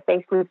lazy if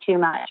they sleep too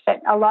much.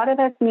 But a lot of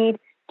us need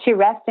to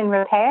rest and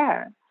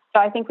repair. So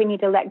I think we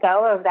need to let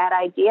go of that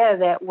idea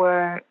that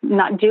we're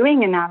not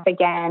doing enough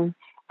again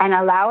and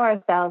allow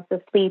ourselves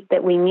the sleep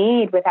that we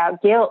need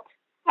without guilt.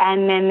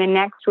 And then the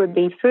next would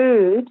be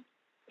food.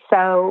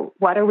 So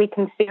what are we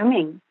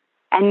consuming?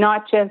 And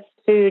not just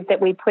food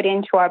that we put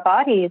into our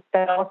bodies,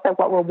 but also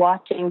what we're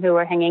watching, who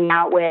we're hanging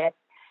out with,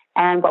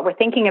 and what we're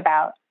thinking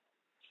about.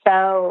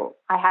 So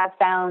I have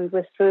found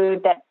with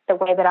food that the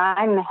way that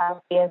I'm the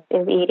healthiest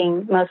is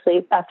eating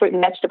mostly fruit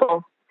and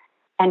vegetables.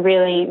 And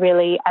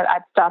really,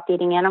 I've stopped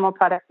eating animal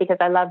products because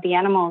I love the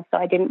animals, so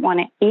I didn't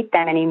want to eat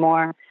them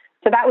anymore.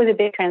 So that was a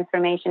big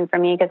transformation for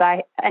me, because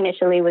I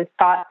initially was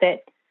taught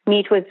that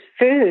meat was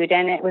food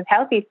and it was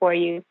healthy for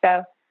you.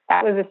 So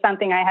that was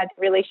something I had to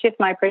really shift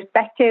my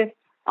perspective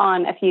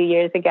on a few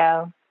years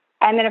ago.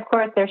 And then, of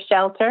course, there's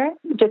shelter,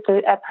 just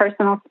a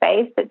personal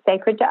space that's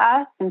sacred to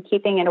us, and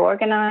keeping it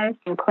organized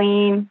and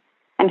clean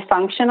and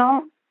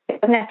functional. It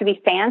doesn't have to be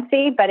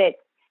fancy, but it's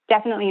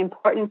definitely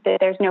important that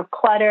there's no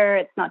clutter,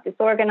 it's not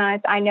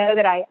disorganized. I know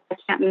that I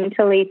can't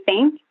mentally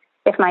think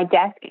if my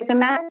desk is a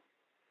mess.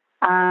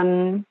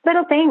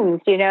 Little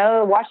things,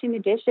 washing the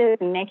dishes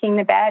and making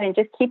the bed and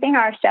just keeping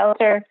our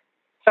shelter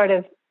sort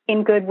of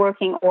in good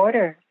working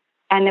order.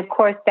 And of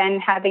course, then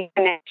having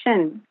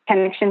connection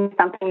is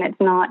something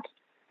that's not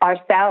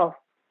ourselves.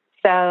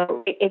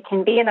 So it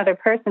can be another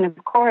person,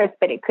 of course,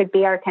 but it could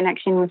be our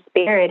connection with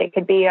spirit. It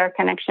could be our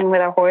connection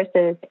with our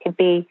horses. It could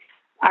be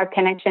our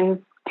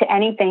connection to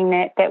anything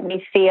that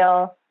we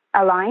feel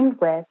aligned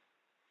with.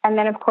 And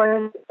then, of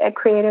course, a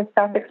creative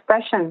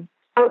self-expression.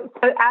 So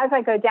as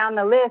I go down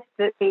the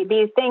list,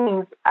 these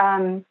things,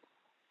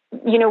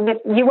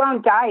 you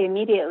won't die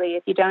immediately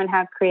if you don't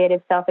have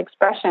creative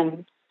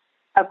self-expression.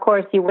 Of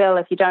course, you will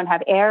if you don't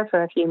have air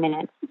for a few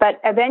minutes. But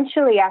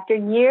eventually, after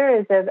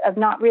years of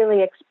not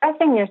really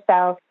expressing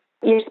yourself,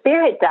 your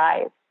spirit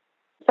dies.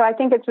 So I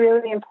think it's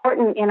really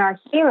important in our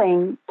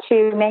healing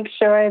to make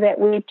sure that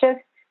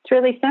it's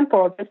really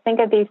simple. Just think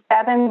of these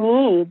 7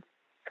 needs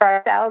for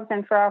ourselves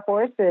and for our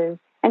horses.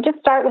 And just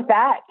start with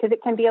that, because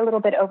it can be a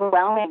little bit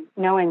overwhelming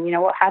knowing,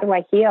 how do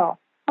I heal?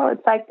 Oh,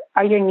 it's like,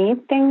 are your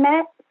needs being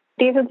met?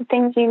 These are the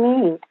things you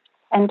need.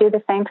 And do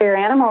the same for your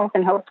animals.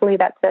 And hopefully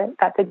that's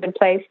a good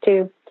place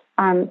to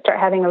start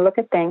having a look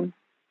at things.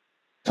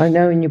 I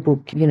know in your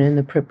book, in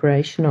the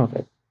preparation of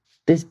it,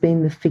 there's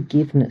been the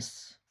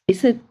forgiveness.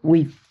 Is it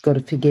we've got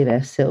to forgive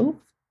ourselves?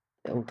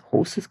 Or the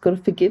horse has got to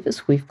forgive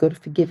us? We've got to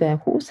forgive our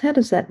horse? How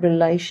does that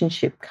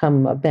relationship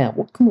come about?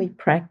 What can we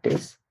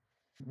practice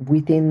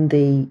within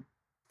the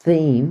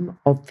theme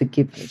of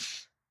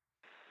forgiveness?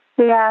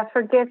 Yeah,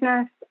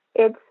 forgiveness.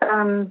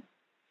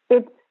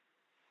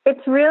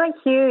 It's really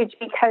huge,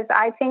 because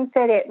I think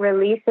that it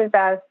releases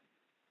us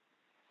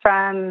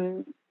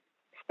from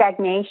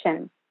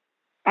stagnation,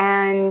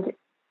 and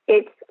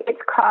it's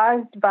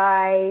caused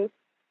by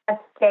a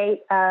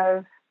state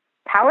of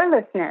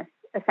powerlessness,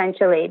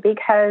 essentially,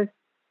 because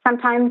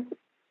sometimes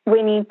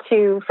we need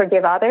to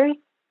forgive others,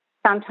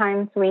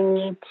 sometimes we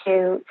need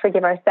to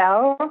forgive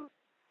ourselves,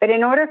 but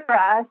in order for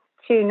us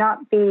to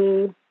not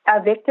be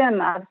a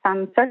victim of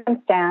some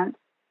circumstance,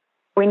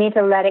 we need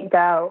to let it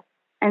go.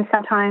 And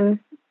sometimes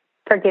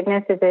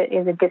forgiveness is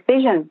a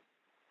decision.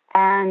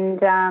 And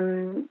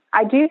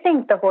I do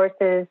think the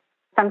horses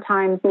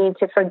sometimes need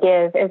to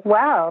forgive as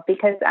well,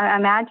 because I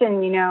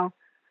imagine,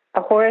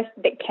 a horse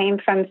that came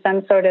from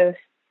some sort of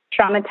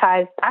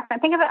traumatized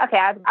background. Think of it, okay,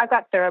 I've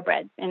got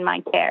thoroughbreds in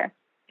my care.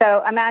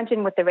 So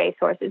imagine what the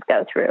racehorses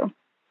go through.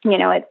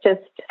 It's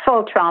just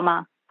full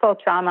trauma.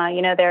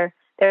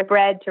 They're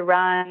bred to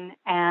run,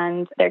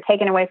 and they're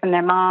taken away from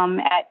their mom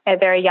at a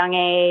very young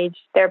age.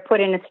 They're put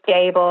in a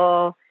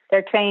stable.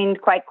 They're trained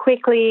quite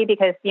quickly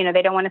because,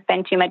 they don't want to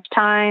spend too much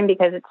time,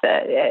 because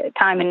it's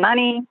time and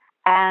money.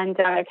 And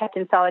they're kept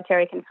in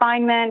solitary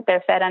confinement.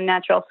 They're fed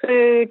unnatural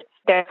food.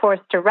 They're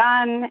forced to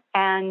run,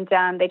 and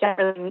they don't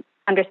really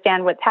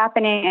understand what's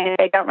happening. And if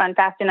they don't run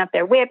fast enough,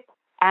 they're whipped.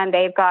 And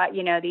they've got,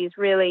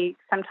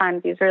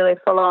 sometimes these really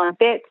full-on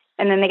bits.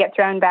 And then they get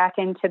thrown back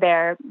into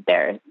their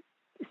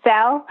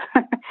cell.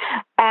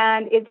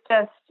 And it's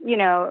just,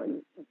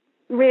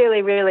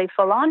 really, really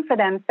full on for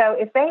them. So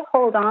if they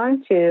hold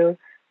on to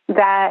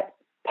that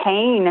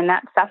pain and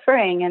that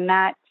suffering and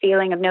that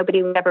feeling of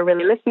nobody was ever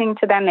really listening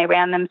to them, they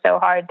ran them so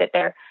hard that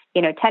their,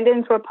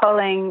 tendons were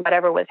pulling,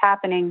 whatever was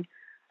happening,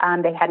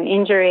 they had an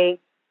injury.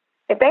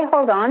 If they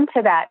hold on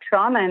to that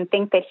trauma and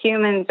think that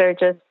humans are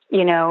just,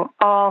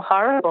 all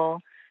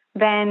horrible,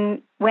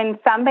 then when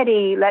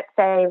somebody, let's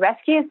say,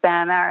 rescues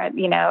them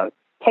or,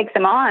 takes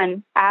them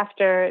on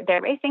after their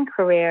racing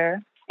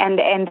career, and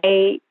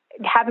they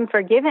haven't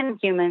forgiven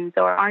humans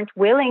or aren't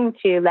willing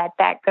to let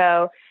that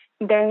go,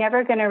 they're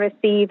never going to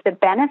receive the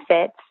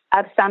benefits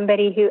of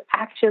somebody who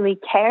actually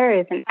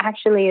cares and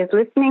actually is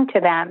listening to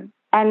them.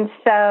 And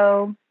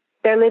so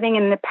they're living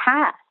in the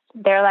past.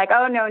 They're like,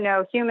 oh,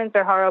 no, humans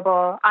are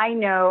horrible. I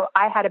know,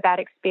 I had a bad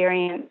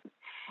experience.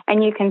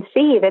 And you can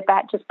see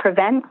that just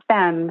prevents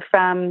them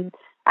from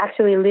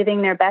actually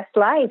living their best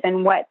life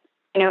and what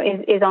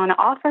is on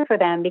offer for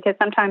them, because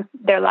sometimes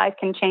their life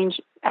can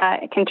change,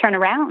 can turn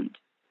around.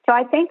 So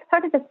I think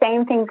sort of the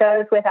same thing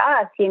goes with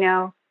us.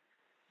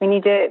 We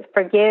need to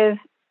forgive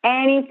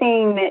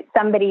anything that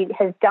somebody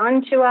has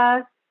done to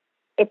us.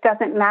 It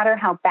doesn't matter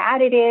how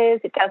bad it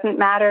is. It doesn't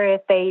matter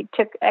if they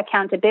took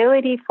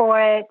accountability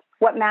for it.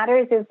 What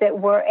matters is that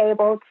we're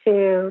able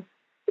to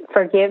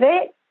forgive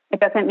it. It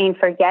doesn't mean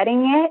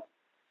forgetting it,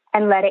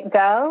 and let it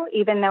go,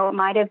 even though it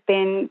might have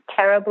been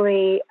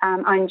terribly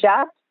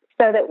unjust,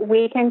 so that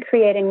we can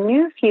create a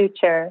new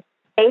future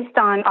based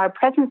on our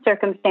present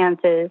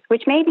circumstances,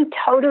 which may be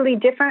totally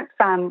different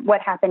from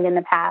what happened in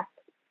the past,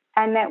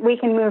 and that we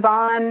can move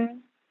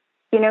on,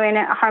 in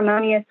a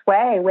harmonious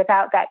way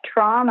without that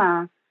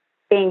trauma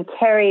being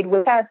carried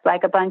with us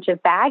like a bunch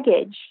of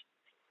baggage.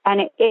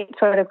 And it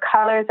sort of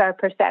colors our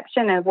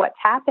perception of what's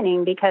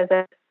happening because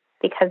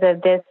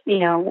of this,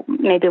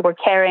 maybe we're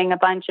carrying a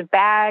bunch of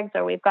bags,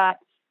 or we've got,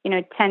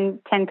 10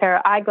 pair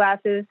of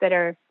eyeglasses that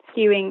are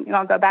skewing.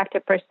 I'll go back to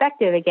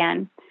perspective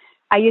again.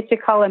 I used to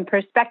call them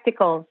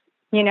perspectacles.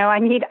 I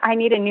need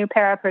a new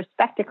pair of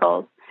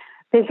perspectacles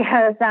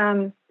because,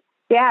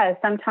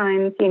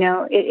 sometimes,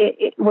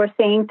 we're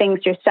seeing things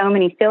through so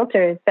many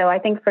filters. So I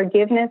think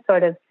forgiveness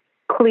sort of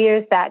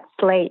clears that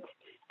slate.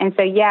 And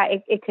so,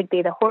 it could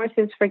be the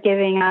horses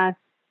forgiving us.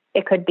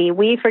 It could be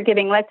we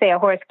forgiving. Let's say a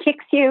horse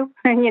kicks you,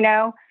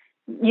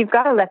 you've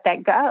got to let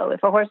that go.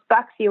 If a horse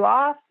bucks you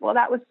off, well,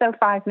 that was so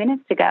 5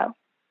 minutes ago.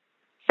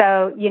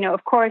 So,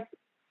 of course,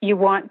 you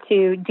want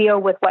to deal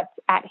with what's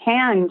at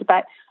hand.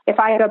 But if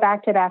I go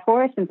back to that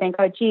horse and think,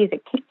 oh, geez,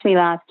 it kicked me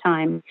last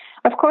time,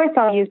 of course,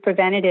 I'll use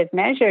preventative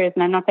measures,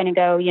 and I'm not going to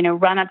go,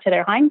 run up to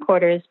their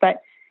hindquarters.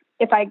 But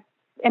if I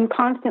am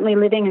constantly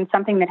living in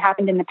something that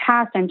happened in the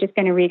past, I'm just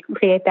going to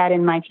recreate that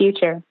in my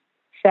future.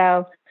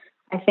 So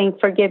I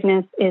think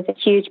forgiveness is a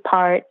huge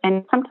part,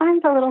 and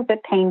sometimes a little bit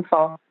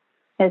painful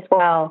as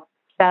well.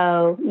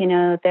 So,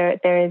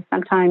 there is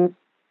sometimes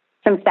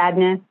some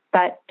sadness,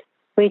 but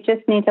we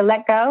just need to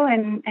let go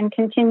and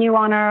continue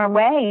on our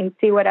way and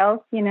see what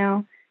else,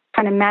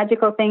 kind of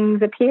magical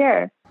things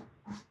appear.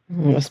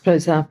 I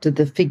suppose after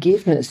the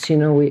forgiveness,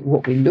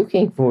 what we're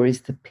looking for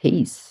is the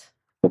peace.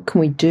 What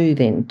can we do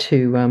then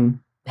to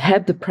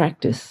have the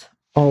practice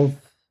of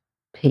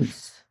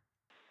peace?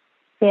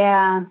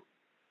 Yeah.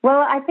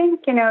 Well, I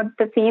think,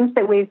 the themes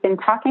that we've been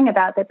talking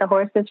about that the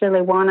horses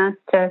really want us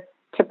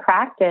to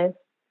practice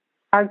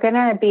are going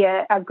to be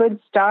a good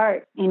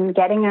start in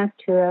getting us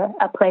to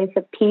a place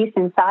of peace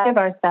inside of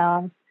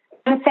ourselves.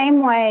 In the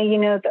same way,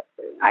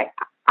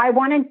 I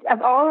wanted,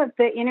 of all of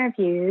the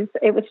interviews,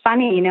 it was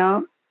funny,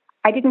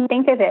 I didn't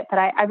think of it, but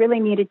I really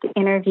needed to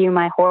interview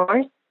my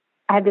horse.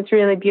 I had this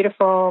really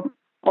beautiful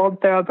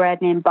old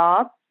thoroughbred named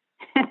Bob.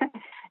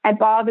 And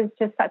Bob is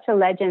just such a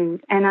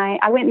legend. And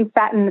I went and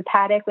sat in the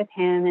paddock with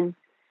him, and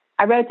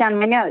I wrote down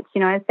my notes.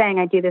 I was saying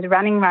I do this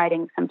running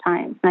writing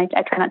sometimes, and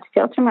I try not to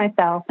filter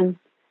myself.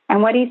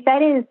 And what he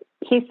said,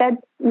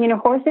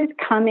 horses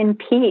come in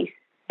peace,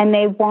 and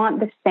they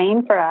want the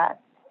same for us.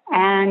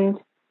 And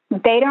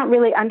they don't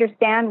really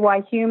understand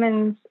why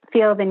humans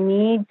feel the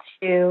need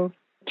to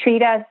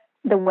treat us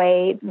the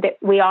way that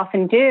we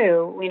often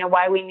do.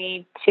 Why we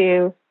need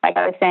to, like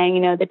I was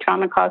saying, the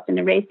trauma caused in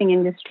the racing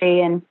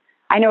industry. And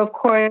I know, of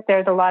course,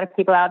 there's a lot of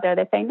people out there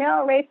that say,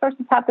 no,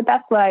 racehorses have the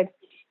best lives.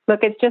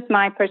 Look, it's just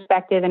my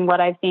perspective and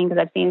what I've seen,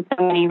 because I've seen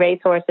so many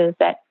racehorses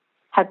that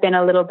have been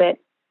a little bit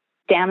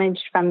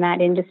damaged from that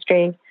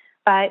industry.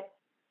 But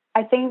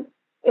I think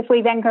if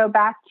we then go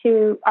back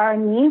to our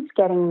needs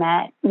getting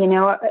met,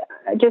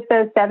 just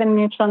those 7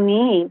 neutral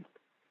needs,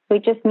 we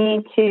just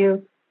need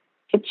to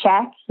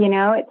check,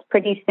 it's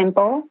pretty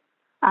simple.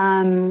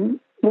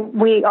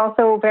 We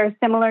also, very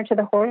similar to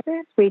the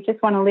horses, we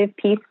just want to live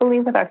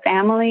peacefully with our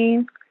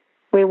families.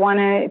 We want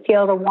to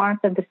feel the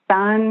warmth of the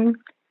sun.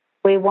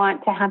 We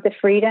want to have the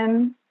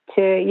freedom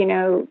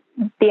to,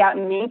 be out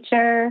in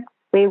nature.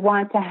 We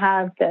want to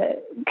have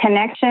the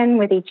connection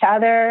with each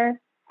other.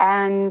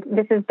 And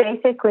this is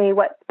basically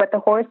what the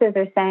horses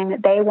are saying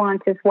that they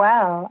want as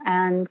well.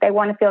 And they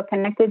want to feel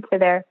connected to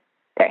their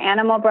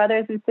animal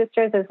brothers and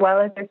sisters as well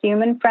as their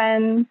human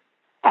friends.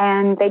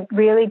 And they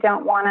really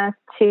don't want us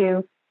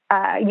to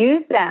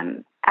use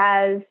them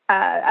as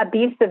a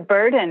beast of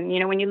burden.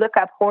 When you look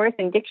up horse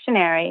in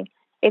dictionary,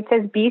 it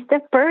says beast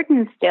of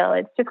burden still.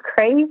 It's just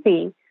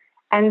crazy.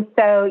 And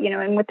so,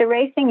 and with the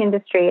racing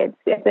industry,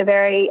 it's a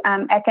very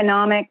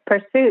economic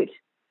pursuit.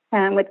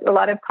 And with a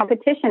lot of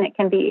competition, it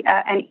can be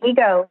an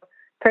ego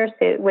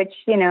pursuit, which,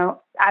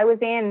 I was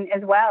in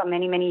as well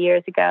many, many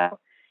years ago.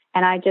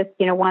 And I just,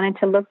 wanted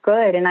to look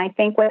good. And I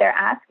think what they're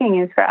asking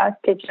is for us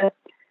to just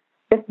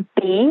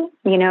be,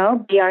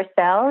 be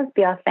ourselves,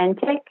 be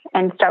authentic,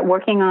 and start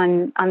working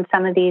on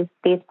some of these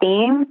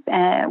themes,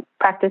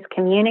 practice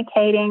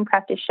communicating,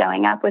 practice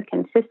showing up with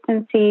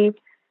consistency,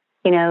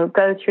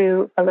 go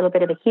through a little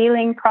bit of a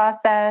healing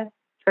process,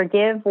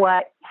 forgive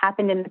what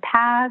happened in the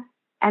past.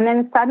 And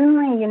then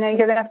suddenly,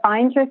 you're going to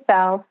find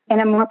yourself in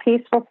a more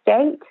peaceful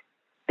state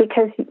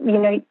because,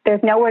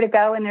 there's nowhere to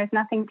go and there's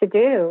nothing to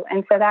do.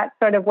 And so that's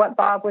sort of what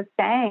Bob was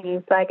saying.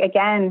 He's like,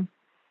 again,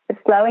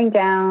 slowing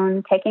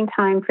down, taking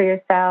time for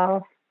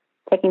yourself,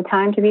 taking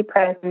time to be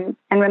present,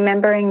 and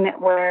remembering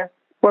that we're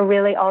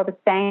really all the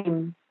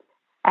same.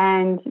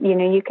 And,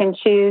 you can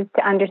choose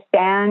to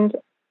understand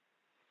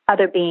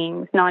other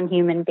beings,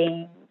 non-human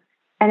beings.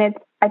 And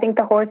I think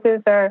the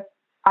horses are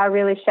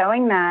really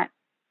showing that.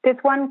 This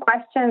one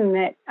question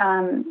that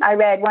I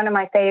read, one of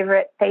my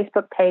favorite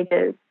Facebook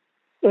pages,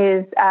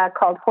 is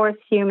called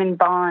Horse-Human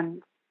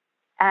Bonds.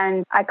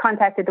 And I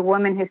contacted the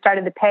woman who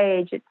started the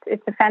page.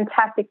 It's a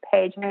fantastic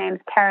page. Her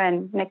name's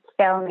Karen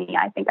McKelney.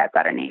 I think I've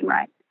got her name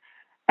right.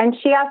 And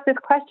she asked this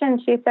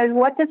question. She says,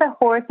 what does a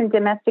horse in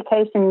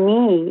domestication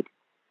need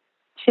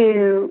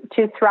to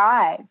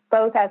thrive,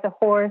 both as a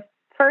horse,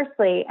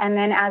 firstly, and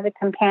then as a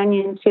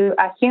companion to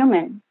a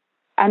human?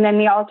 And then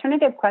the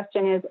alternative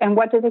question is, and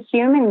what does a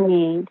human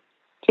need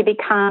to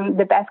become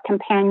the best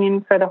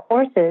companion for the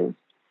horses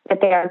that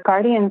they are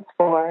guardians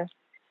for?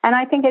 And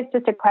I think it's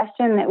just a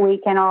question that we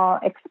can all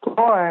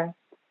explore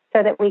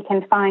so that we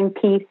can find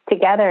peace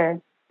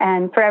together.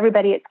 And for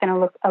everybody, it's going to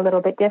look a little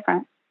bit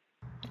different.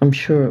 I'm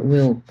sure it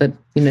will. But,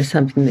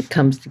 something that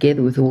comes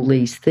together with all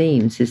these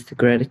themes is the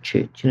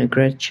gratitude,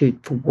 gratitude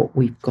for what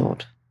we've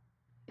got.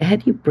 How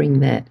do you bring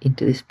that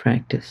into this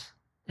practice?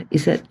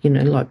 Is that,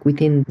 like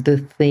within the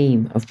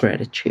theme of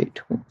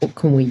gratitude? What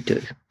can we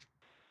do?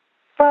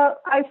 Well,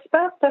 I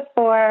spoke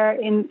before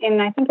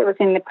in I think it was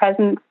in the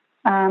present,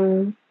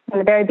 in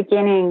the very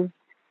beginning.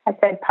 I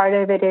said part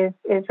of it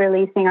is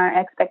releasing our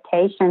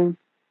expectation.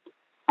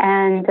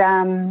 And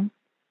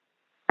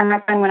I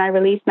find when I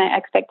release my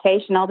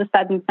expectation, all of a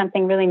sudden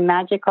something really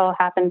magical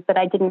happens that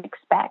I didn't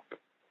expect.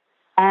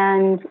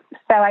 And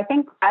so I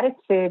think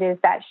gratitude is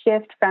that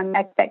shift from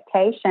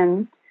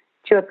expectation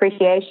to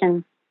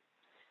appreciation.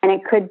 And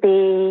it could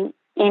be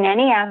in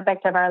any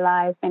aspect of our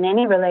life, in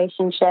any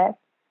relationship.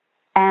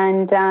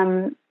 And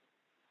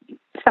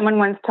someone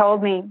once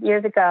told me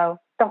years ago,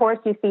 the horse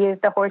you see is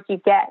the horse you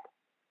get.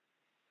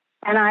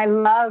 And I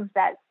love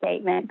that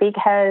statement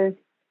because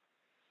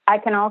I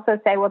can also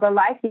say, well, the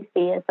life you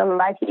see is the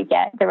life you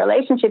get. The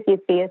relationship you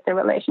see is the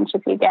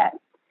relationship you get.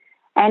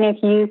 And if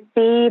you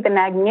see the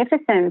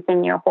magnificence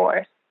in your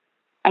horse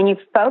and you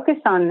focus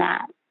on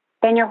that,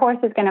 then your horse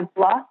is going to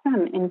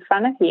blossom in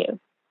front of you.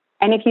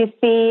 And if you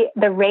see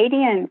the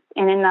radiance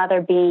in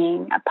another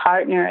being, a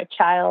partner, a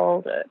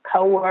child, a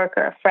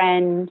coworker, a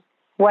friend,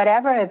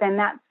 whatever, then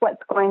that's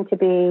what's going to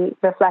be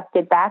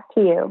reflected back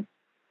to you.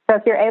 So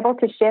if you're able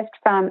to shift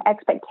from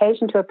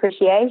expectation to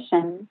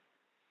appreciation,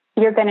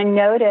 you're going to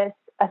notice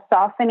a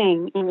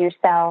softening in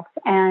yourself,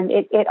 and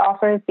it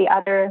offers the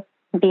other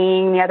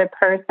being, the other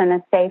person,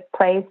 a safe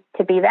place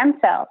to be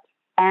themselves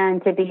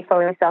and to be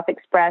fully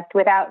self-expressed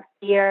without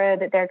fear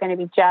that they're going to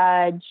be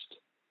judged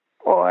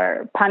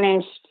or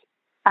punished.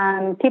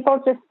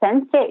 People just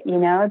sense it,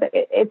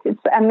 It's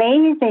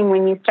amazing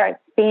when you start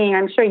seeing,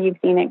 I'm sure you've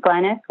seen it,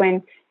 Glennis,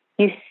 when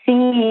you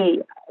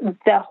see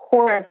the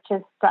horse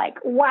just like,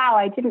 wow,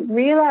 I didn't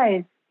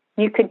realize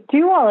you could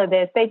do all of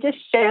this. They just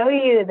show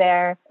you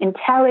their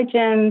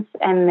intelligence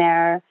and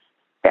their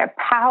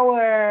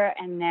power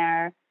and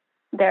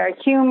their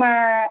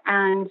humor.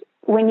 And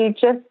when you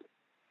just,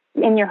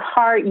 in your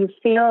heart, you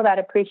feel that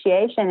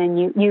appreciation and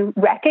you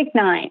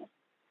recognize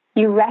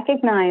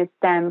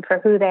them for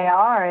who they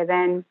are,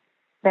 then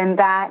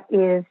that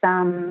is,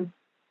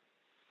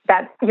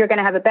 that you're going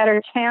to have a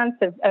better chance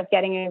of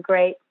getting a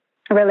great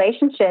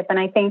relationship. And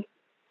I think,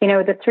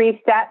 the 3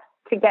 steps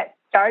to get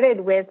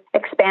started with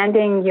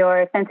expanding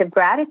your sense of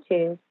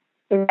gratitude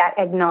is that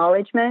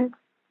acknowledgement,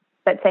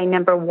 let's say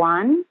number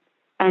 1,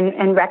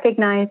 and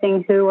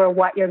recognizing who or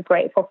what you're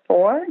grateful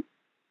for.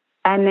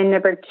 And then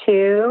number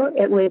 2,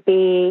 it would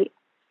be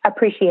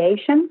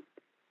appreciation.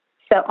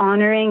 So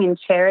honoring and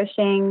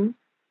cherishing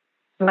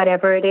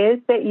whatever it is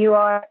that you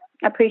are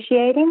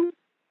appreciating.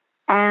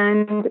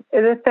 And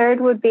the third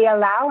would be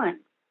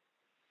allowance,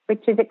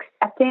 which is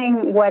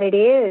accepting what it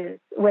is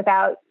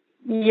without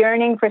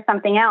yearning for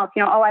something else.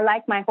 I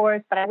like my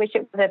horse, but I wish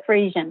it was a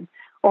Frisian.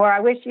 Or I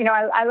wish,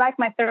 I like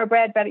my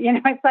thoroughbred, but,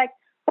 it's like,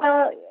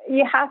 well,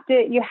 you have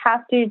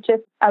to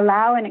just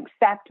allow and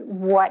accept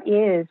what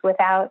is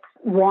without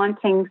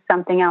wanting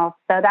something else.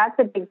 So that's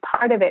a big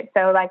part of it.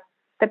 So like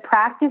the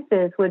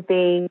practices would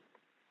be,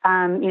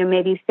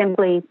 maybe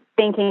simply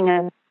thinking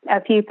of a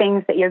few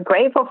things that you're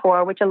grateful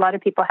for, which a lot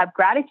of people have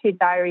gratitude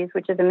diaries,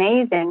 which is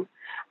amazing.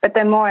 But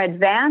the more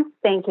advanced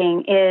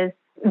thinking is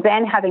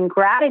then having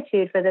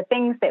gratitude for the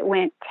things that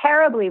went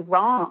terribly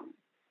wrong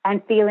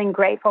and feeling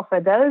grateful for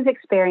those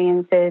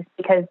experiences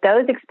because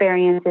those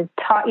experiences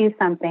taught you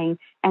something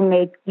and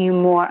made you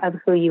more of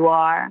who you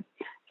are.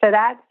 So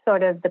that's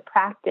sort of the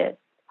practice.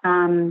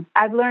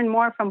 I've learned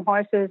more from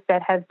horses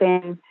that have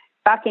been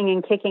bucking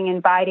and kicking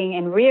and biting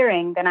and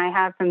rearing than I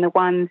have from the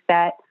ones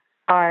that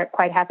are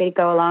quite happy to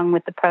go along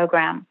with the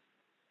program.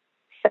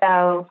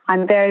 So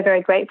I'm very,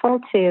 very grateful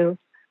to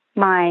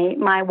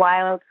my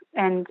wild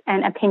and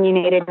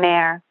opinionated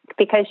mare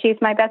because she's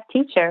my best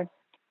teacher.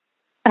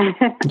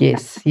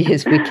 Yes,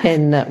 we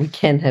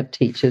can have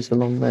teachers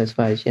along those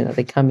ways.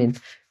 They come in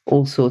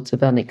all sorts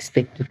of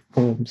unexpected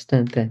forms,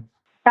 don't they?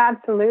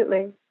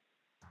 Absolutely.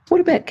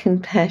 What about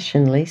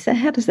compassion, Lisa?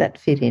 How does that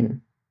fit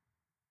in?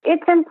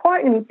 It's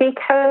important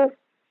because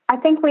I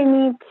think we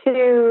need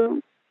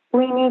to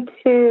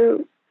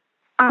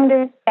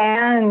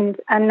understand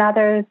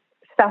another's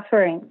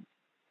suffering.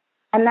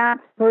 And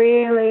that's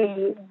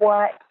really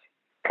what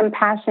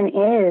compassion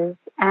is.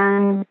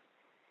 And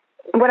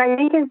what I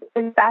think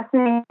is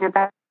fascinating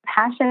about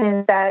compassion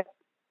is that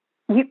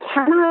you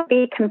cannot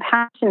be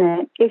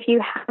compassionate if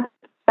you have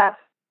suffered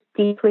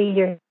deeply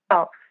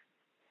yourself.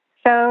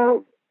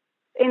 So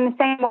in the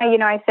same way,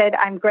 I said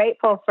I'm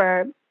grateful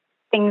for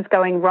things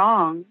going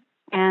wrong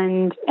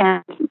and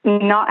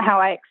not how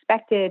I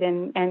expected,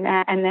 and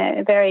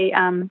the very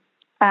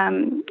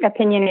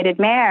opinionated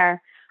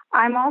mayor.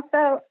 I'm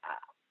also,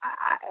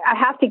 I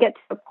have to get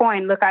to the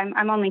point. Look,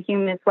 I'm only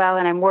human as well,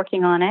 and I'm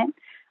working on it.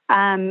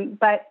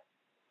 But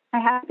I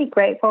have to be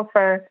grateful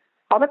for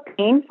all the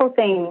painful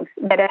things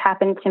that have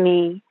happened to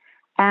me,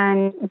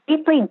 and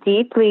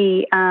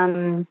deeply,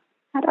 how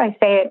do I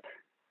say it?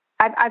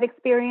 I've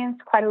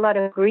experienced quite a lot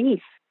of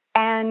grief.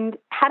 And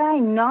had I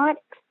not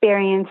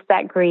experienced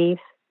that grief,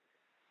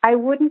 I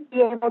wouldn't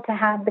be able to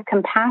have the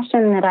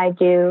compassion that I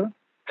do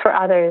for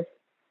others.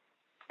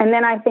 And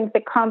then I think the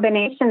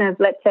combination of,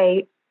 let's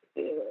say,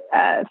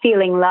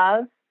 feeling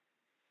love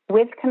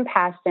with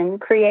compassion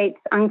creates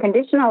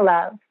unconditional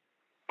love.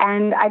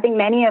 And I think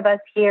many of us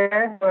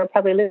here who are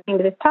probably listening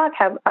to this talk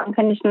have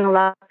unconditional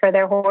love for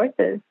their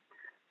horses.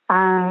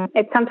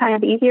 It's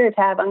sometimes easier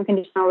to have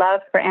unconditional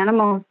love for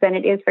animals than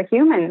it is for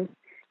humans.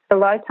 A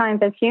lot of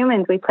times as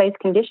humans, we place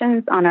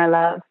conditions on our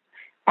love.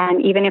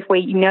 And even if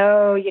we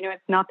know,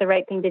 it's not the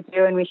right thing to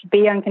do and we should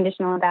be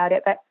unconditional about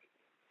it, but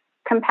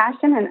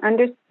compassion and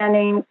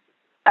understanding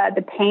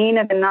the pain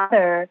of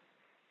another,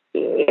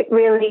 it's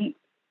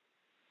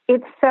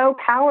so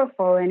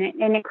powerful, and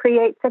it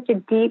creates such a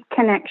deep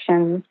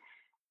connection.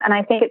 And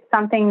I think it's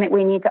something that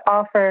we need to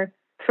offer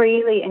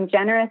freely and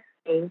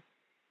generously.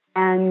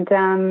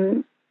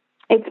 And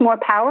it's more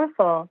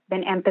powerful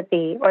than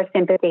empathy or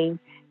sympathy.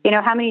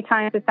 How many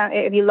times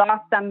have you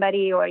lost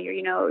somebody, or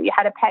you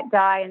had a pet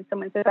die, and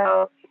someone says,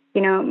 "Oh,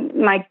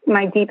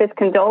 my deepest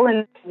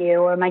condolence to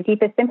you," or "my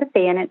deepest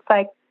sympathy," and it's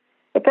like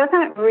it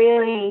doesn't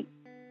really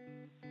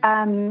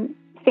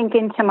sink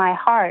into my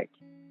heart.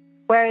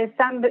 Whereas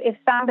if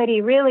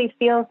somebody really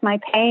feels my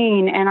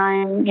pain, and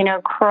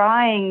I'm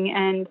crying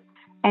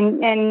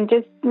and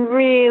just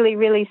really,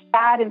 really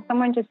sad, and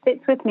someone just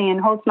sits with me and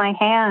holds my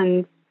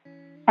hand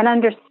and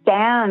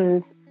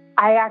understands,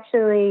 I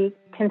actually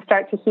can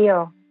start to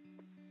heal.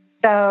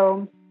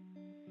 So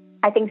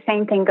I think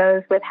same thing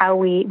goes with how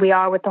we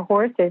are with the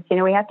horses.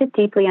 We have to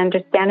deeply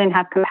understand and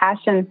have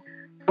compassion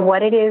for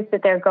what it is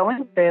that they're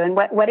going through, and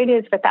what it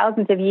is for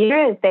thousands of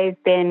years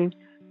they've been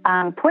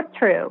put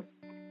through.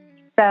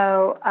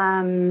 So,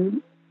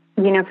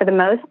 for the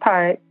most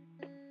part,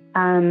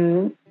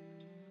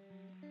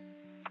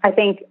 I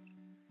think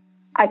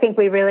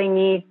we really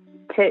need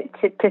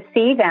to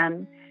see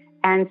them,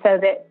 and so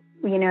that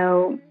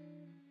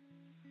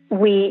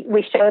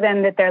we show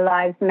them that their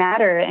lives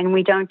matter, and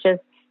we don't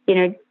just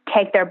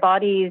take their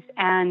bodies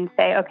and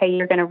say, okay,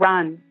 you're going to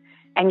run,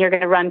 and you're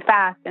going to run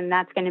fast, and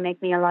that's going to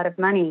make me a lot of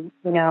money.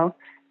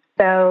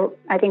 So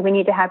I think we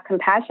need to have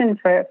compassion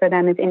for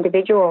them as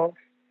individuals,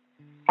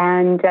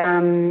 and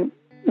in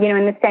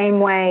the same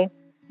way,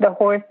 the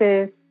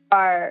horses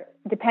are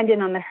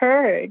dependent on the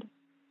herd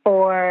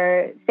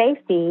for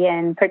safety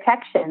and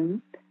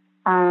protection,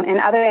 and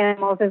other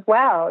animals as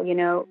well.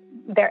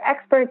 They're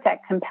experts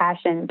at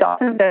compassion.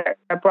 Dolphins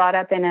are brought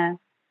up in a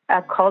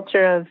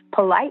culture of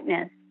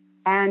politeness,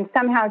 and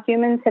somehow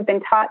humans have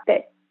been taught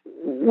that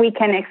we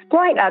can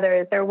exploit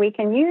others, or we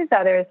can use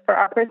others for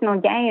our personal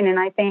gain. And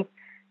I think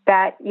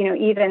that,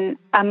 even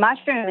a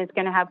mushroom is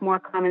going to have more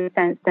common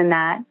sense than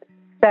that.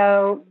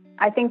 So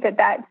I think that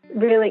that's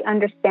really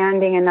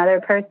understanding another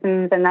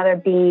person's, another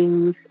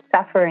being's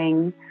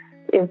suffering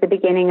is the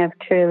beginning of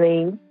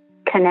truly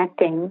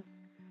connecting.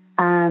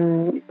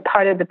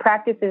 Part of the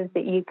practices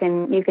that you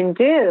can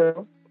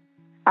do,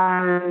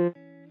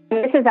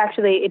 this is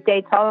actually, it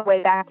dates all the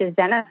way back to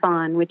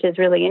Xenophon, which is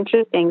really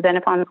interesting.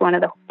 Xenophon is one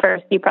of the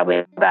first, you probably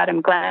know about him,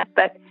 Glenn,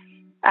 but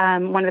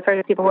one of the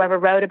first people who ever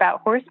wrote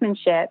about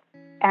horsemanship.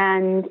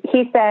 And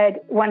he said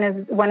one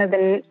of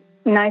the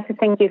nicest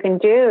things you can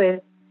do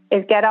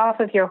is get off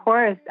of your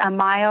horse a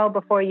mile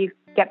before you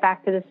get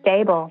back to the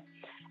stable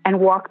and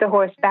walk the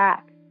horse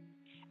back.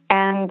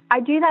 And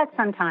I do that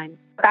sometimes.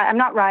 I'm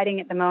not riding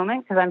at the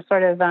moment because I'm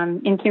sort of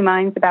in two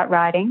minds about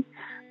riding.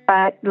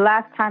 But the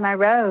last time I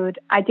rode,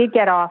 I did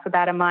get off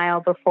about a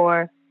mile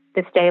before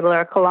the stable,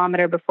 or a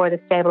kilometer before the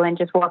stable, and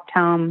just walked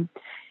home.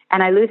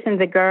 And I loosened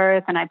the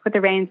girth, and I put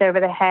the reins over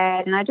the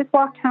head, and I just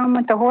walked home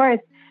with the horse.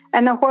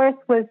 And the horse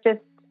was just,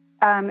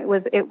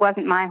 it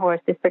wasn't my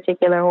horse, this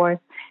particular horse.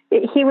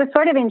 He was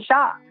sort of in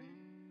shock,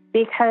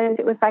 because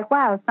it was like,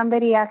 wow,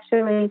 somebody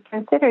actually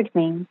considered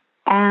me.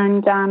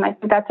 And I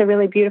think that's a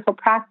really beautiful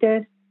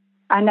practice.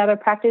 Another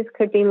practice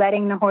could be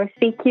letting the horse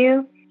seek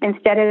you,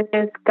 instead of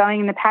just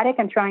going in the paddock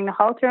and throwing the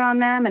halter on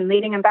them and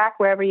leading them back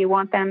wherever you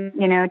want them,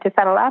 to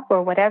settle up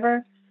or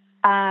whatever.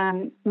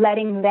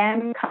 Letting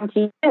them come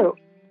to you,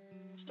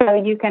 so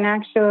you can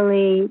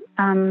actually,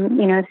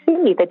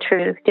 see the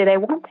truth. Do they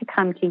want to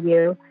come to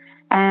you?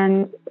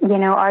 And,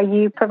 are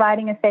you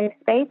providing a safe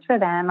space for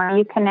them? Are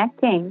you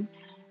connecting?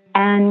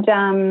 And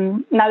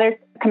another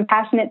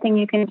compassionate thing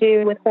you can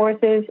do with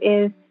horses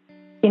is,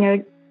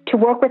 to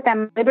work with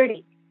them at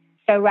liberty.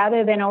 So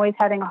rather than always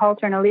having a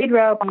halter and a lead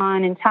rope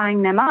on and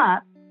tying them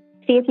up,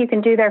 see if you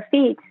can do their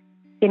feet,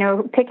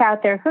 pick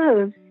out their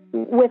hooves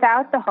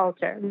without the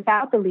halter,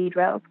 without the lead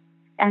rope,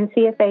 and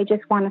see if they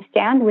just want to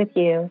stand with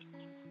you.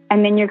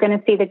 And then you're going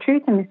to see the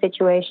truth in the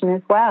situation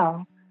as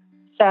well.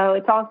 So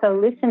it's also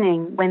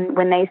listening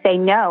when they say,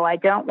 no, I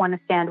don't want to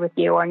stand with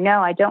you, or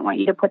no, I don't want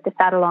you to put the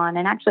saddle on,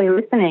 and actually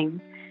listening.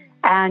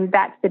 And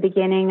that's the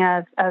beginning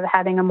of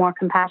having a more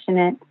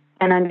compassionate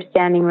and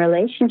understanding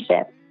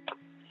relationship.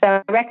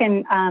 So I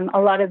reckon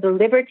a lot of the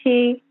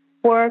liberty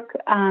work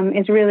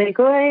is really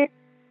good,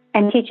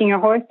 and teaching your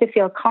horse to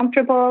feel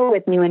comfortable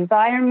with new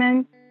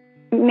environments,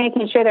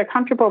 making sure they're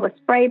comfortable with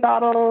spray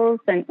bottles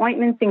and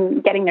ointments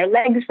and getting their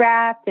legs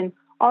wrapped and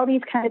all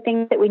these kind of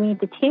things that we need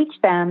to teach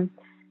them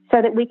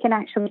so that we can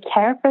actually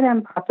care for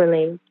them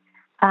properly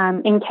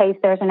in case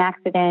there's an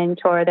accident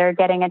or they're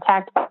getting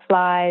attacked by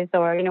flies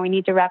or, we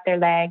need to wrap their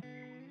leg.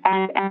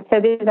 And so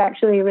this is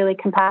actually a really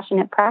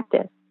compassionate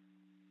practice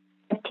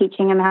of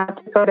teaching them how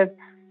to sort of,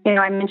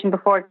 I mentioned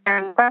before,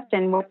 Karen's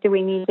question, what do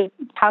we need to,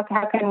 how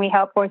can we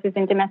help horses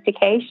in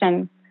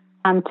domestication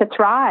to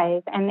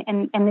thrive?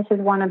 And this is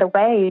one of the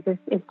ways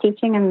is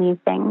teaching them these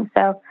things.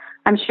 So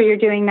I'm sure you're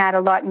doing that a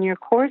lot in your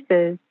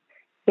courses,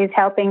 is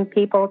helping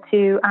people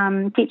to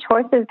teach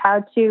horses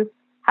how to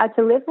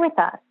live with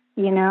us,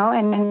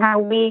 and how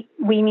we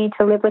need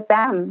to live with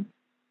them.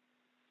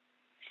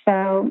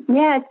 So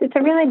yeah, it's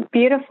a really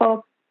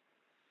beautiful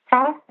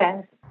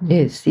process.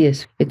 Yes,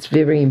 it's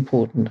very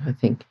important, I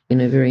think.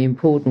 Very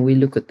important. We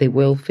look at their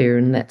welfare,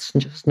 and that's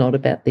just not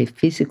about their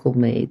physical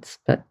needs,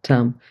 but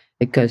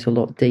it goes a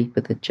lot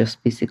deeper than just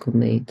physical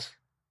needs.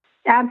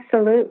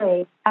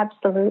 Absolutely.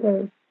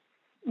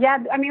 Yeah,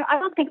 I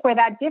don't think we're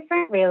that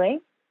different, really.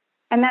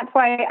 And that's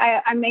why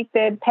I make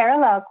the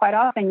parallel quite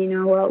often,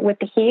 with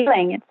the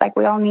healing. It's like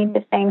we all need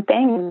the same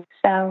thing.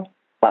 So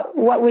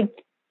what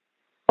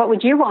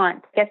would you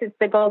want? I guess it's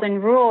the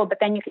golden rule, but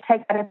then you could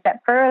take that a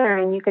step further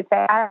and you could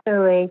say,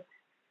 actually,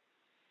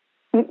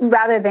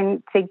 rather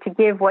than to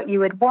give what you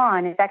would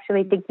want, it's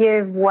actually to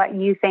give what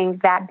you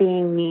think that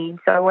being needs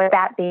or what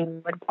that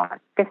being would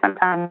want. Because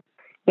sometimes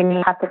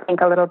you have to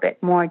think a little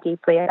bit more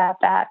deeply about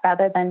that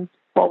rather than,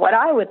 well, what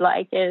I would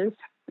like is,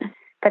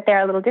 but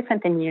they're a little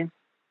different than you.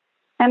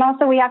 And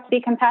also we have to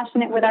be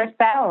compassionate with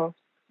ourselves.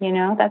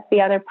 That's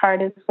the other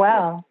part as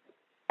well.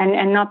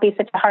 And not be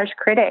such a harsh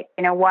critic.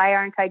 Why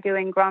aren't I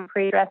doing Grand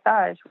Prix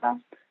dressage? Well,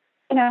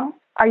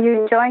 are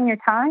you enjoying your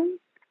time?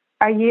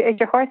 Is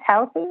your horse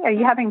healthy? Are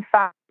you having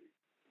fun?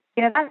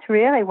 That's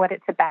really what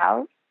it's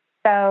about.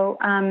 So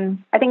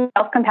I think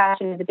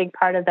self-compassion is a big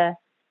part of the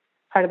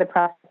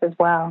process as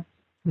well.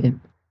 Yeah.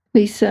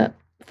 Lisa,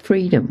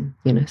 freedom,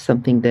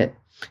 something that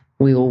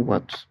we all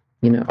want.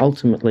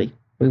 Ultimately,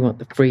 we want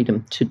the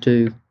freedom to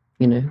do,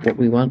 what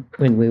we want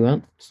when we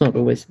want. It's not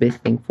always the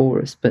best thing for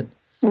us, but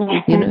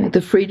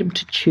the freedom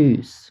to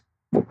choose.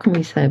 What can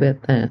we say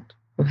about that?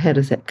 Or how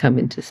does that come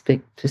into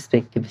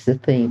perspective as a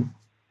theme?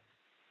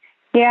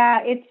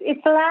 Yeah,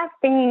 it's the last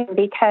thing,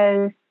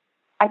 because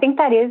I think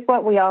that is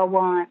what we all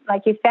want.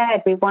 Like you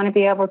said, we want to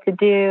be able to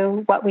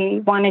do what we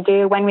want to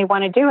do when we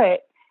want to do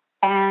it.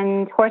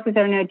 And horses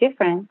are no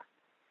different.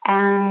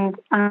 And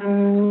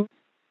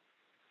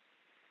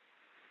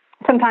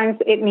sometimes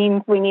it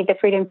means we need the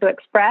freedom to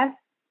express.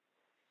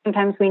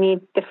 Sometimes we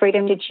need the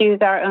freedom to choose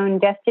our own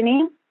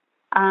destiny.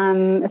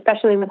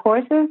 Especially with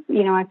horses,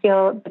 I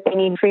feel that they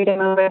need freedom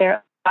over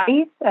their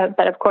bodies,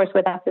 but of course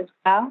with us as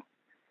well.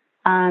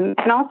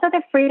 And also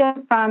the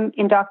freedom from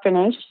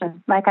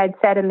indoctrination. Like I'd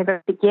said in the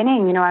very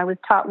beginning, I was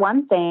taught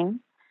one thing,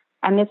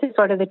 and this is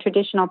sort of the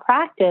traditional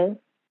practice.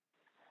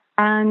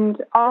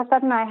 And all of a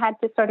sudden I had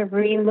to sort of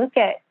relook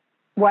at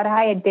what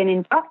I had been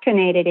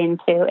indoctrinated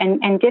into,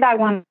 and did I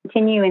want to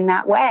continue in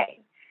that way?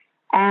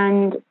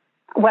 And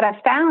what I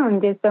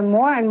found is the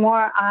more and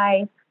more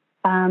I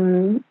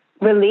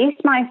release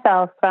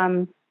myself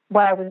from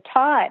what I was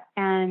taught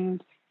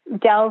and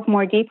delve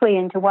more deeply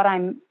into what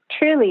I'm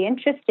truly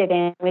interested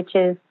in, which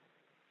is,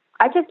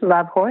 I just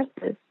love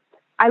horses.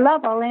 I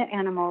love all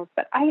animals,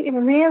 but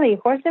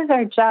horses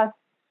are just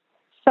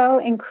so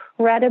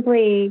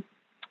incredibly,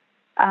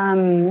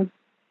 I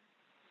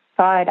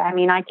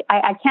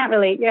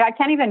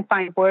can't even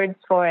find words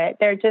for it.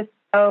 They're just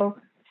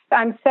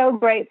I'm so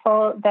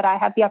grateful that I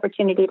have the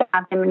opportunity to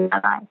have them in my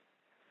life.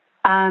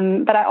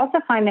 But I also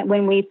find that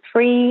when we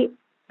free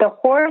the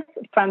horse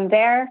from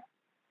their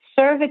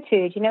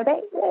servitude,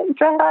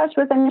 dressage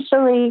was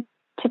initially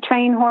to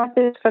train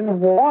horses for the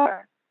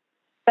war.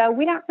 So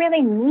we don't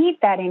really need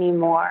that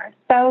anymore.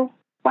 So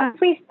once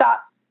we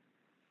stop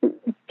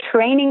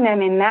training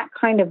them in that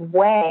kind of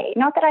way,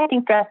 not that I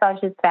think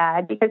dressage is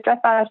bad, because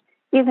dressage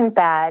isn't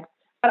bad,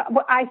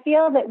 but I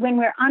feel that when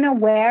we're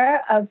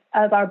unaware of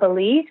our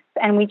beliefs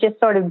and we just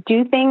sort of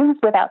do things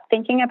without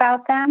thinking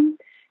about them,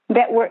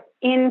 that we're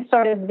in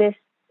sort of this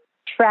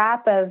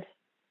trap of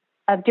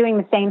doing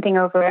the same thing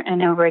over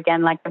and over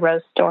again, like the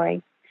Rose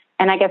story.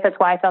 And I guess that's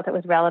why I felt it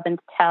was relevant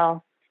to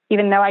tell,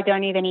 even though I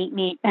don't even eat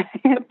meat,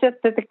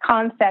 just the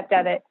concept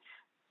of it.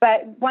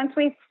 But once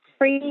we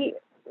free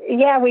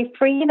we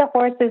free the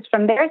horses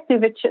from their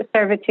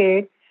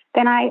servitude,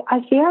 then I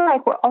feel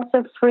like we're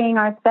also freeing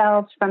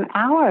ourselves from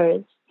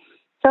ours.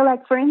 So,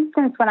 like, for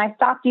instance, when I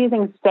stopped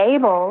using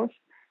stables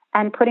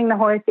and putting the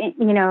horse in,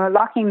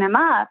 locking them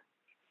up,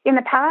 in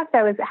the past,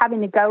 I was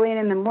having to go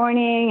in the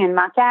morning and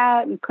muck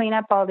out and clean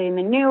up all the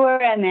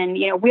manure and then,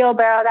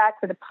 wheelbarrow that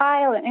to the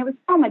pile. And it was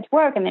so much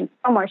work, and then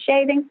so more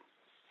shaving.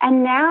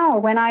 And now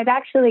when I've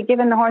actually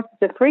given the horses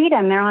the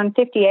freedom, they're on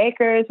 50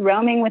 acres,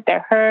 roaming with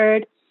their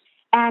herd,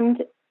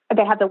 and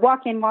they have the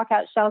walk-in,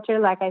 walk-out shelter,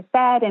 like I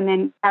said, and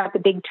then have the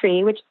big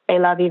tree, which they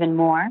love even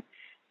more.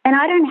 And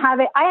I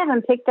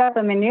haven't picked up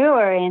a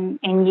manure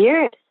in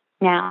years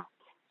now.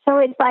 So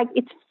it's like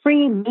it's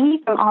freed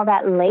me from all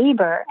that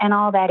labor and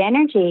all that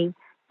energy.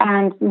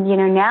 And,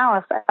 now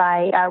if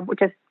I would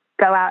just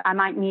go out, I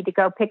might need to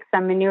go pick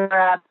some manure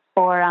up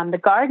for the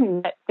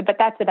garden, but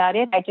that's about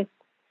it. I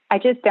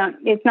just don't,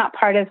 it's not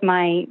part of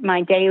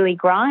my daily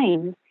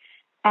grind.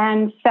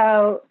 And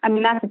so,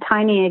 that's a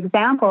tiny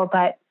example,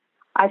 but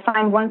I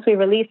find once we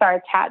release our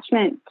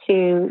attachment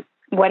to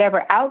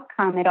whatever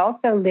outcome, it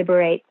also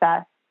liberates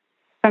us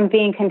from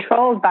being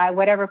controlled by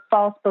whatever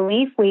false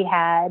belief we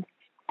had.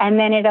 And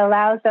then it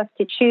allows us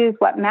to choose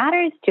what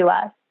matters to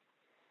us.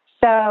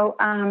 So,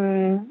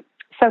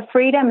 so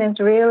freedom is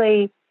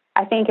really,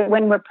 I think,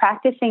 when we're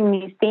practicing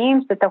these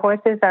themes that the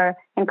horses are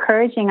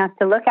encouraging us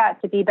to look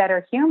at to be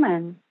better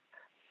humans,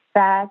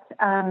 that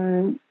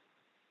the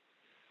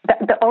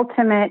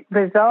ultimate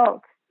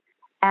result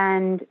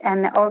and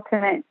the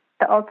ultimate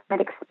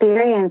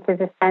experience is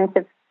a sense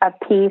of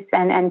peace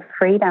and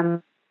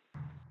freedom.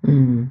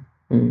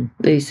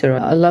 Lisa,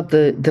 I love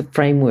the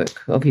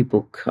framework of your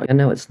book. I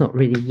know it's not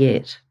ready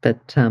yet, but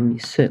you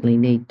certainly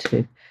need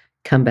to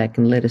come back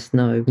and let us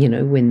know,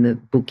 when the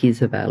book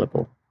is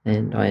available.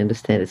 And I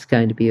understand it's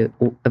going to be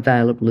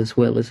available as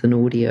well as an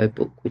audio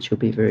book, which will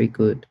be very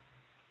good.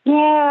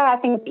 Yeah, I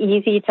think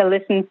it's easy to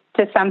listen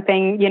to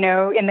something,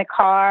 in the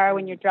car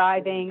when you're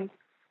driving,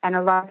 and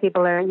a lot of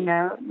people are,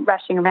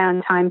 rushing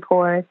around, time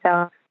poor.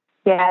 So,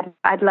 yeah,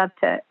 I'd love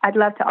to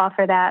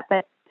offer that.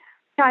 But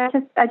I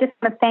just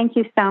want to thank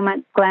you so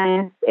much,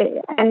 Glenn.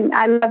 And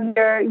I love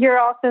you're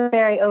also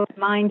very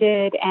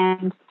open-minded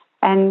and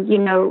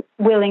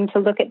willing to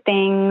look at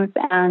things.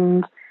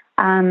 And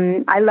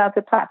I love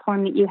the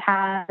platform that you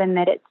have, and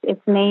that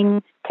its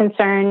main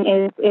concern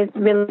is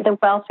really the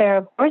welfare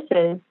of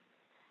horses,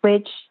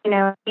 which,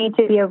 need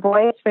to be a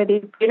voice for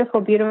these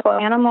beautiful, beautiful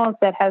animals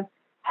that have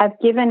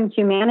given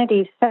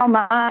humanity so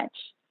much.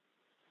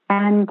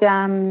 And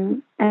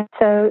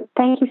so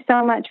thank you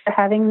so much for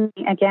having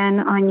me again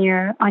on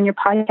your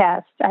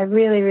podcast. I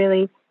really,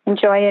 really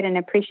enjoy it and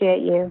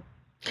appreciate you.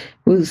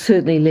 Well,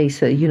 certainly,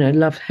 Lisa,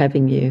 love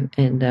having you,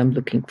 and I'm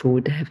looking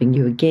forward to having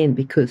you again,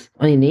 because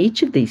in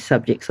each of these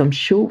subjects, I'm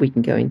sure we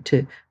can go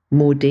into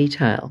more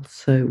detail.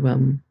 So,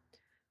 a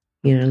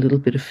little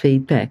bit of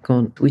feedback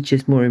on which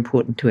is more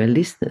important to our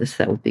listeners,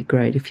 that would be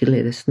great if you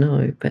let us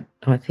know. But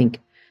I think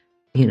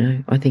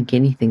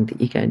anything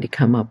that you're going to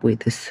come up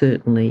with is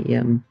certainly,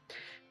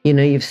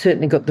 you've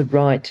certainly got the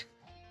right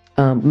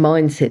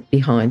mindset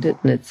behind it,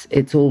 and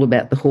it's all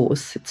about the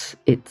horse. It's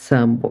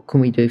what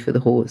can we do for the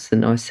horse,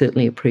 and I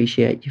certainly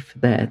appreciate you for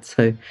that.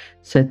 So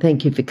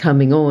thank you for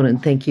coming on,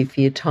 and thank you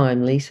for your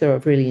time, Lisa.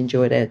 I've really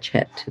enjoyed our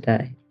chat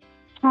today.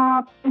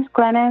 Oh, thanks,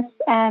 Glenys,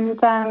 and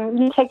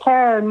you take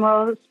care, and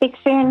we'll speak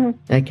soon.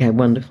 Okay,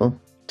 wonderful.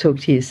 Talk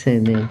to you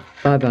soon then.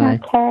 Bye-bye.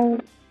 Okay,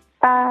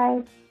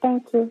 bye.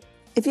 Thank you.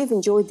 If you've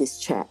enjoyed this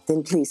chat,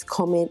 then please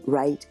comment,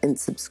 rate and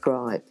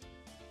subscribe.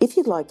 If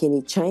you'd like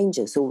any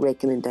changes or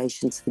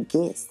recommendations for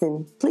guests,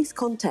 then please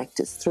contact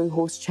us through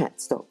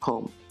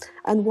horsechats.com.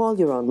 And while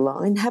you're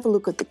online, have a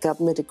look at the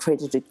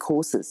government-accredited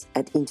courses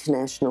at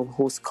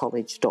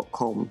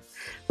internationalhorsecollege.com.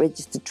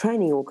 Registered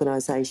Training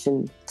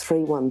Organisation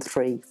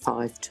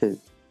 31352.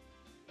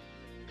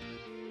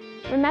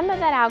 Remember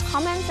that our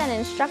comments and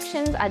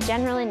instructions are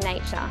general in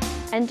nature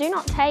and do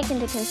not take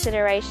into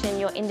consideration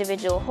your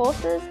individual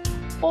horses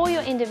or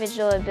your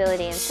individual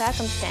ability and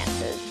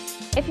circumstances.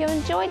 If you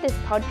enjoyed this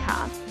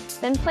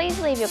podcast, then please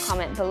leave your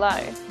comment below.